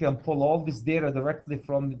and can pull all this data directly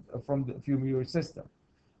from your system.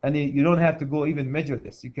 And you don't have to go even measure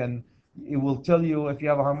this. It will tell you if you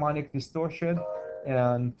have a harmonic distortion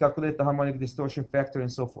and calculate the harmonic distortion factor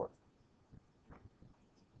and so forth.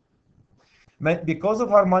 Because of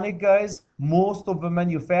harmonic, guys, most of the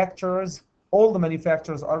manufacturers, all the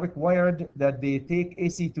manufacturers are required that they take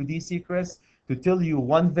AC to DC, Chris, to tell you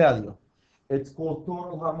one value. It's called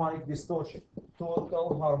total harmonic distortion.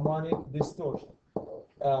 Total harmonic distortion.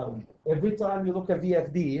 Every time you look at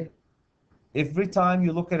VFD, every time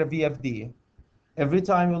you look at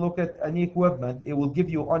any equipment, it will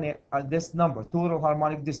give you on this number, total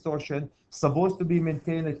harmonic distortion, supposed to be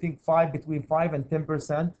maintained, I think, between 5 and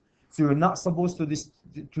 10%. So you're not supposed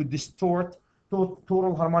to distort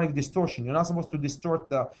total harmonic distortion. You're not supposed to distort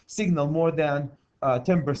the signal more than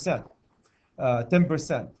 10%.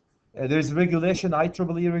 10%. There's regulation,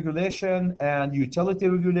 IEEE regulation, and utility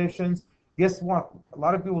regulations. Guess what? A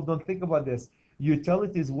lot of people don't think about this.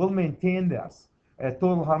 Utilities will maintain this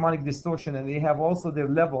total harmonic distortion, and they have also their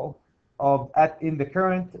level of at the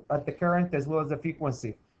current as well as the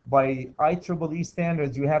frequency. By IEEE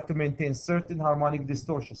standards, you have to maintain certain harmonic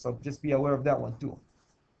distortion. So just be aware of that one too.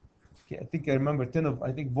 Okay, I think I remember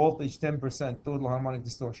voltage 10% total harmonic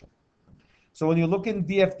distortion. So when you look in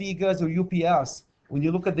DFT, guys, or UPS, when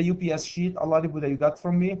you look at the UPS sheet, a lot of that you got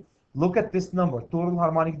from me, look at this number, total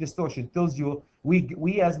harmonic distortion. Tells you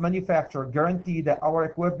we as manufacturer guarantee that our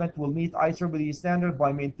equipment will meet IEEE standard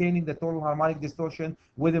by maintaining the total harmonic distortion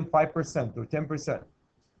within 5% or 10%.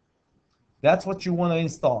 That's what you want to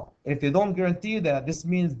install. If they don't guarantee that, this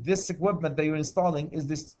means this equipment that you're installing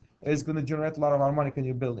is going to generate a lot of harmonic in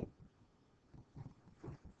your building.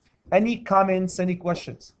 Any comments, any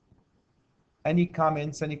questions? Any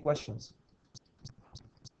comments, any questions?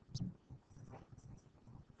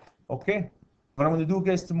 Okay. What I'm going to do,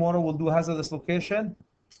 guys, tomorrow we'll do hazardous location.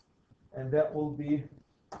 And that will be,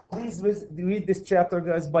 please read this chapter,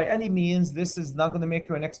 guys. By any means, this is not going to make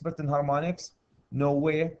you an expert in harmonics. No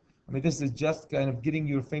way. I mean, this is just kind of getting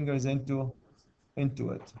your fingers into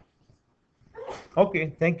it.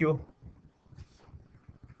 Okay, thank you.